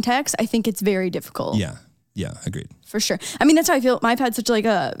pieces context. I think it's very difficult. Yeah, agreed. For sure. I mean, that's how I feel. I've had such like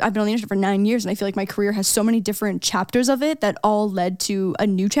I've been on the internet for 9 years and I feel like my career has so many different chapters of it that all led to a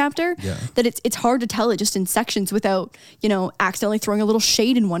new chapter that it's hard to tell it just in sections without, accidentally throwing a little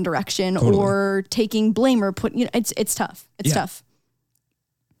shade in one direction or taking blame or putting, it's tough. It's tough.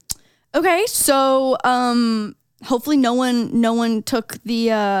 Okay. So, hopefully no one took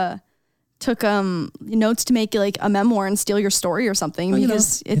the, notes to make like a memoir and steal your story or something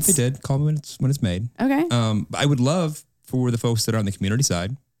because if they did, call me when it's made. Okay. I would love for the folks that are on the community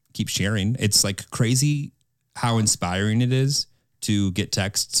side, keep sharing. It's like crazy how inspiring it is to get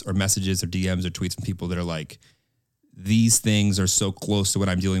texts or messages or DMs or tweets from people that are like, these things are so close to what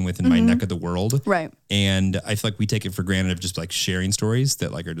I'm dealing with in my neck of the world. Right. And I feel like we take it for granted of just like sharing stories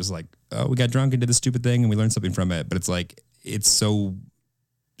that like are just like, oh, we got drunk and did this stupid thing and we learned something from it. But it's like, it's so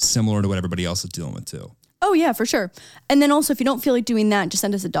similar to what everybody else is dealing with too. Oh yeah, for sure. And then also if you don't feel like doing that, just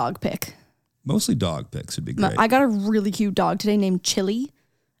send us a dog pic. Mostly dog pics would be great. I got a really cute dog today named Chili,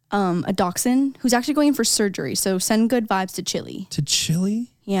 a dachshund who's actually going in for surgery. So send good vibes to Chili. To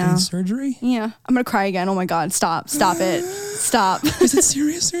Chili? Yeah. Getting surgery? Yeah. I'm going to cry again. Oh my God. Stop it. Stop. Is it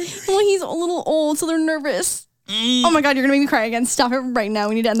serious surgery? Well, he's a little old, so they're nervous. Oh my God. You're going to make me cry again. Stop it right now.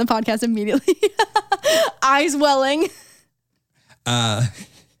 We need to end the podcast immediately. Eyes welling.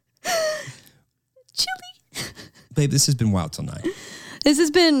 Chili. Babe, this has been wild till 9. This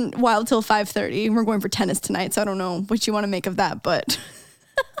has been wild till 5:30. We're going for tennis tonight, so I don't know what you want to make of that, but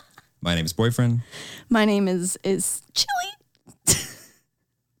my name is Boyfriend. My name is Chili.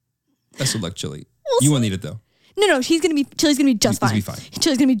 Best of luck, Chili. You won't need it though. No, Chili's gonna be just fine. He's gonna be fine.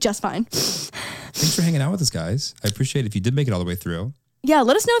 Chili's gonna be just fine. Thanks for hanging out with us, guys. I appreciate it if you did make it all the way through. Yeah,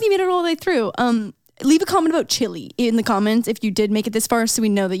 let us know if you made it all the way through. Leave a comment about Chili in the comments if you did make it this far, so we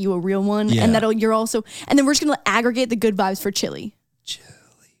know that you're a real one, and that you're also. And then we're just gonna aggregate the good vibes for Chili.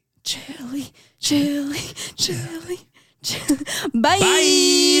 Chili. Bye.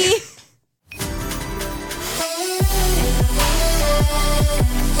 Bye.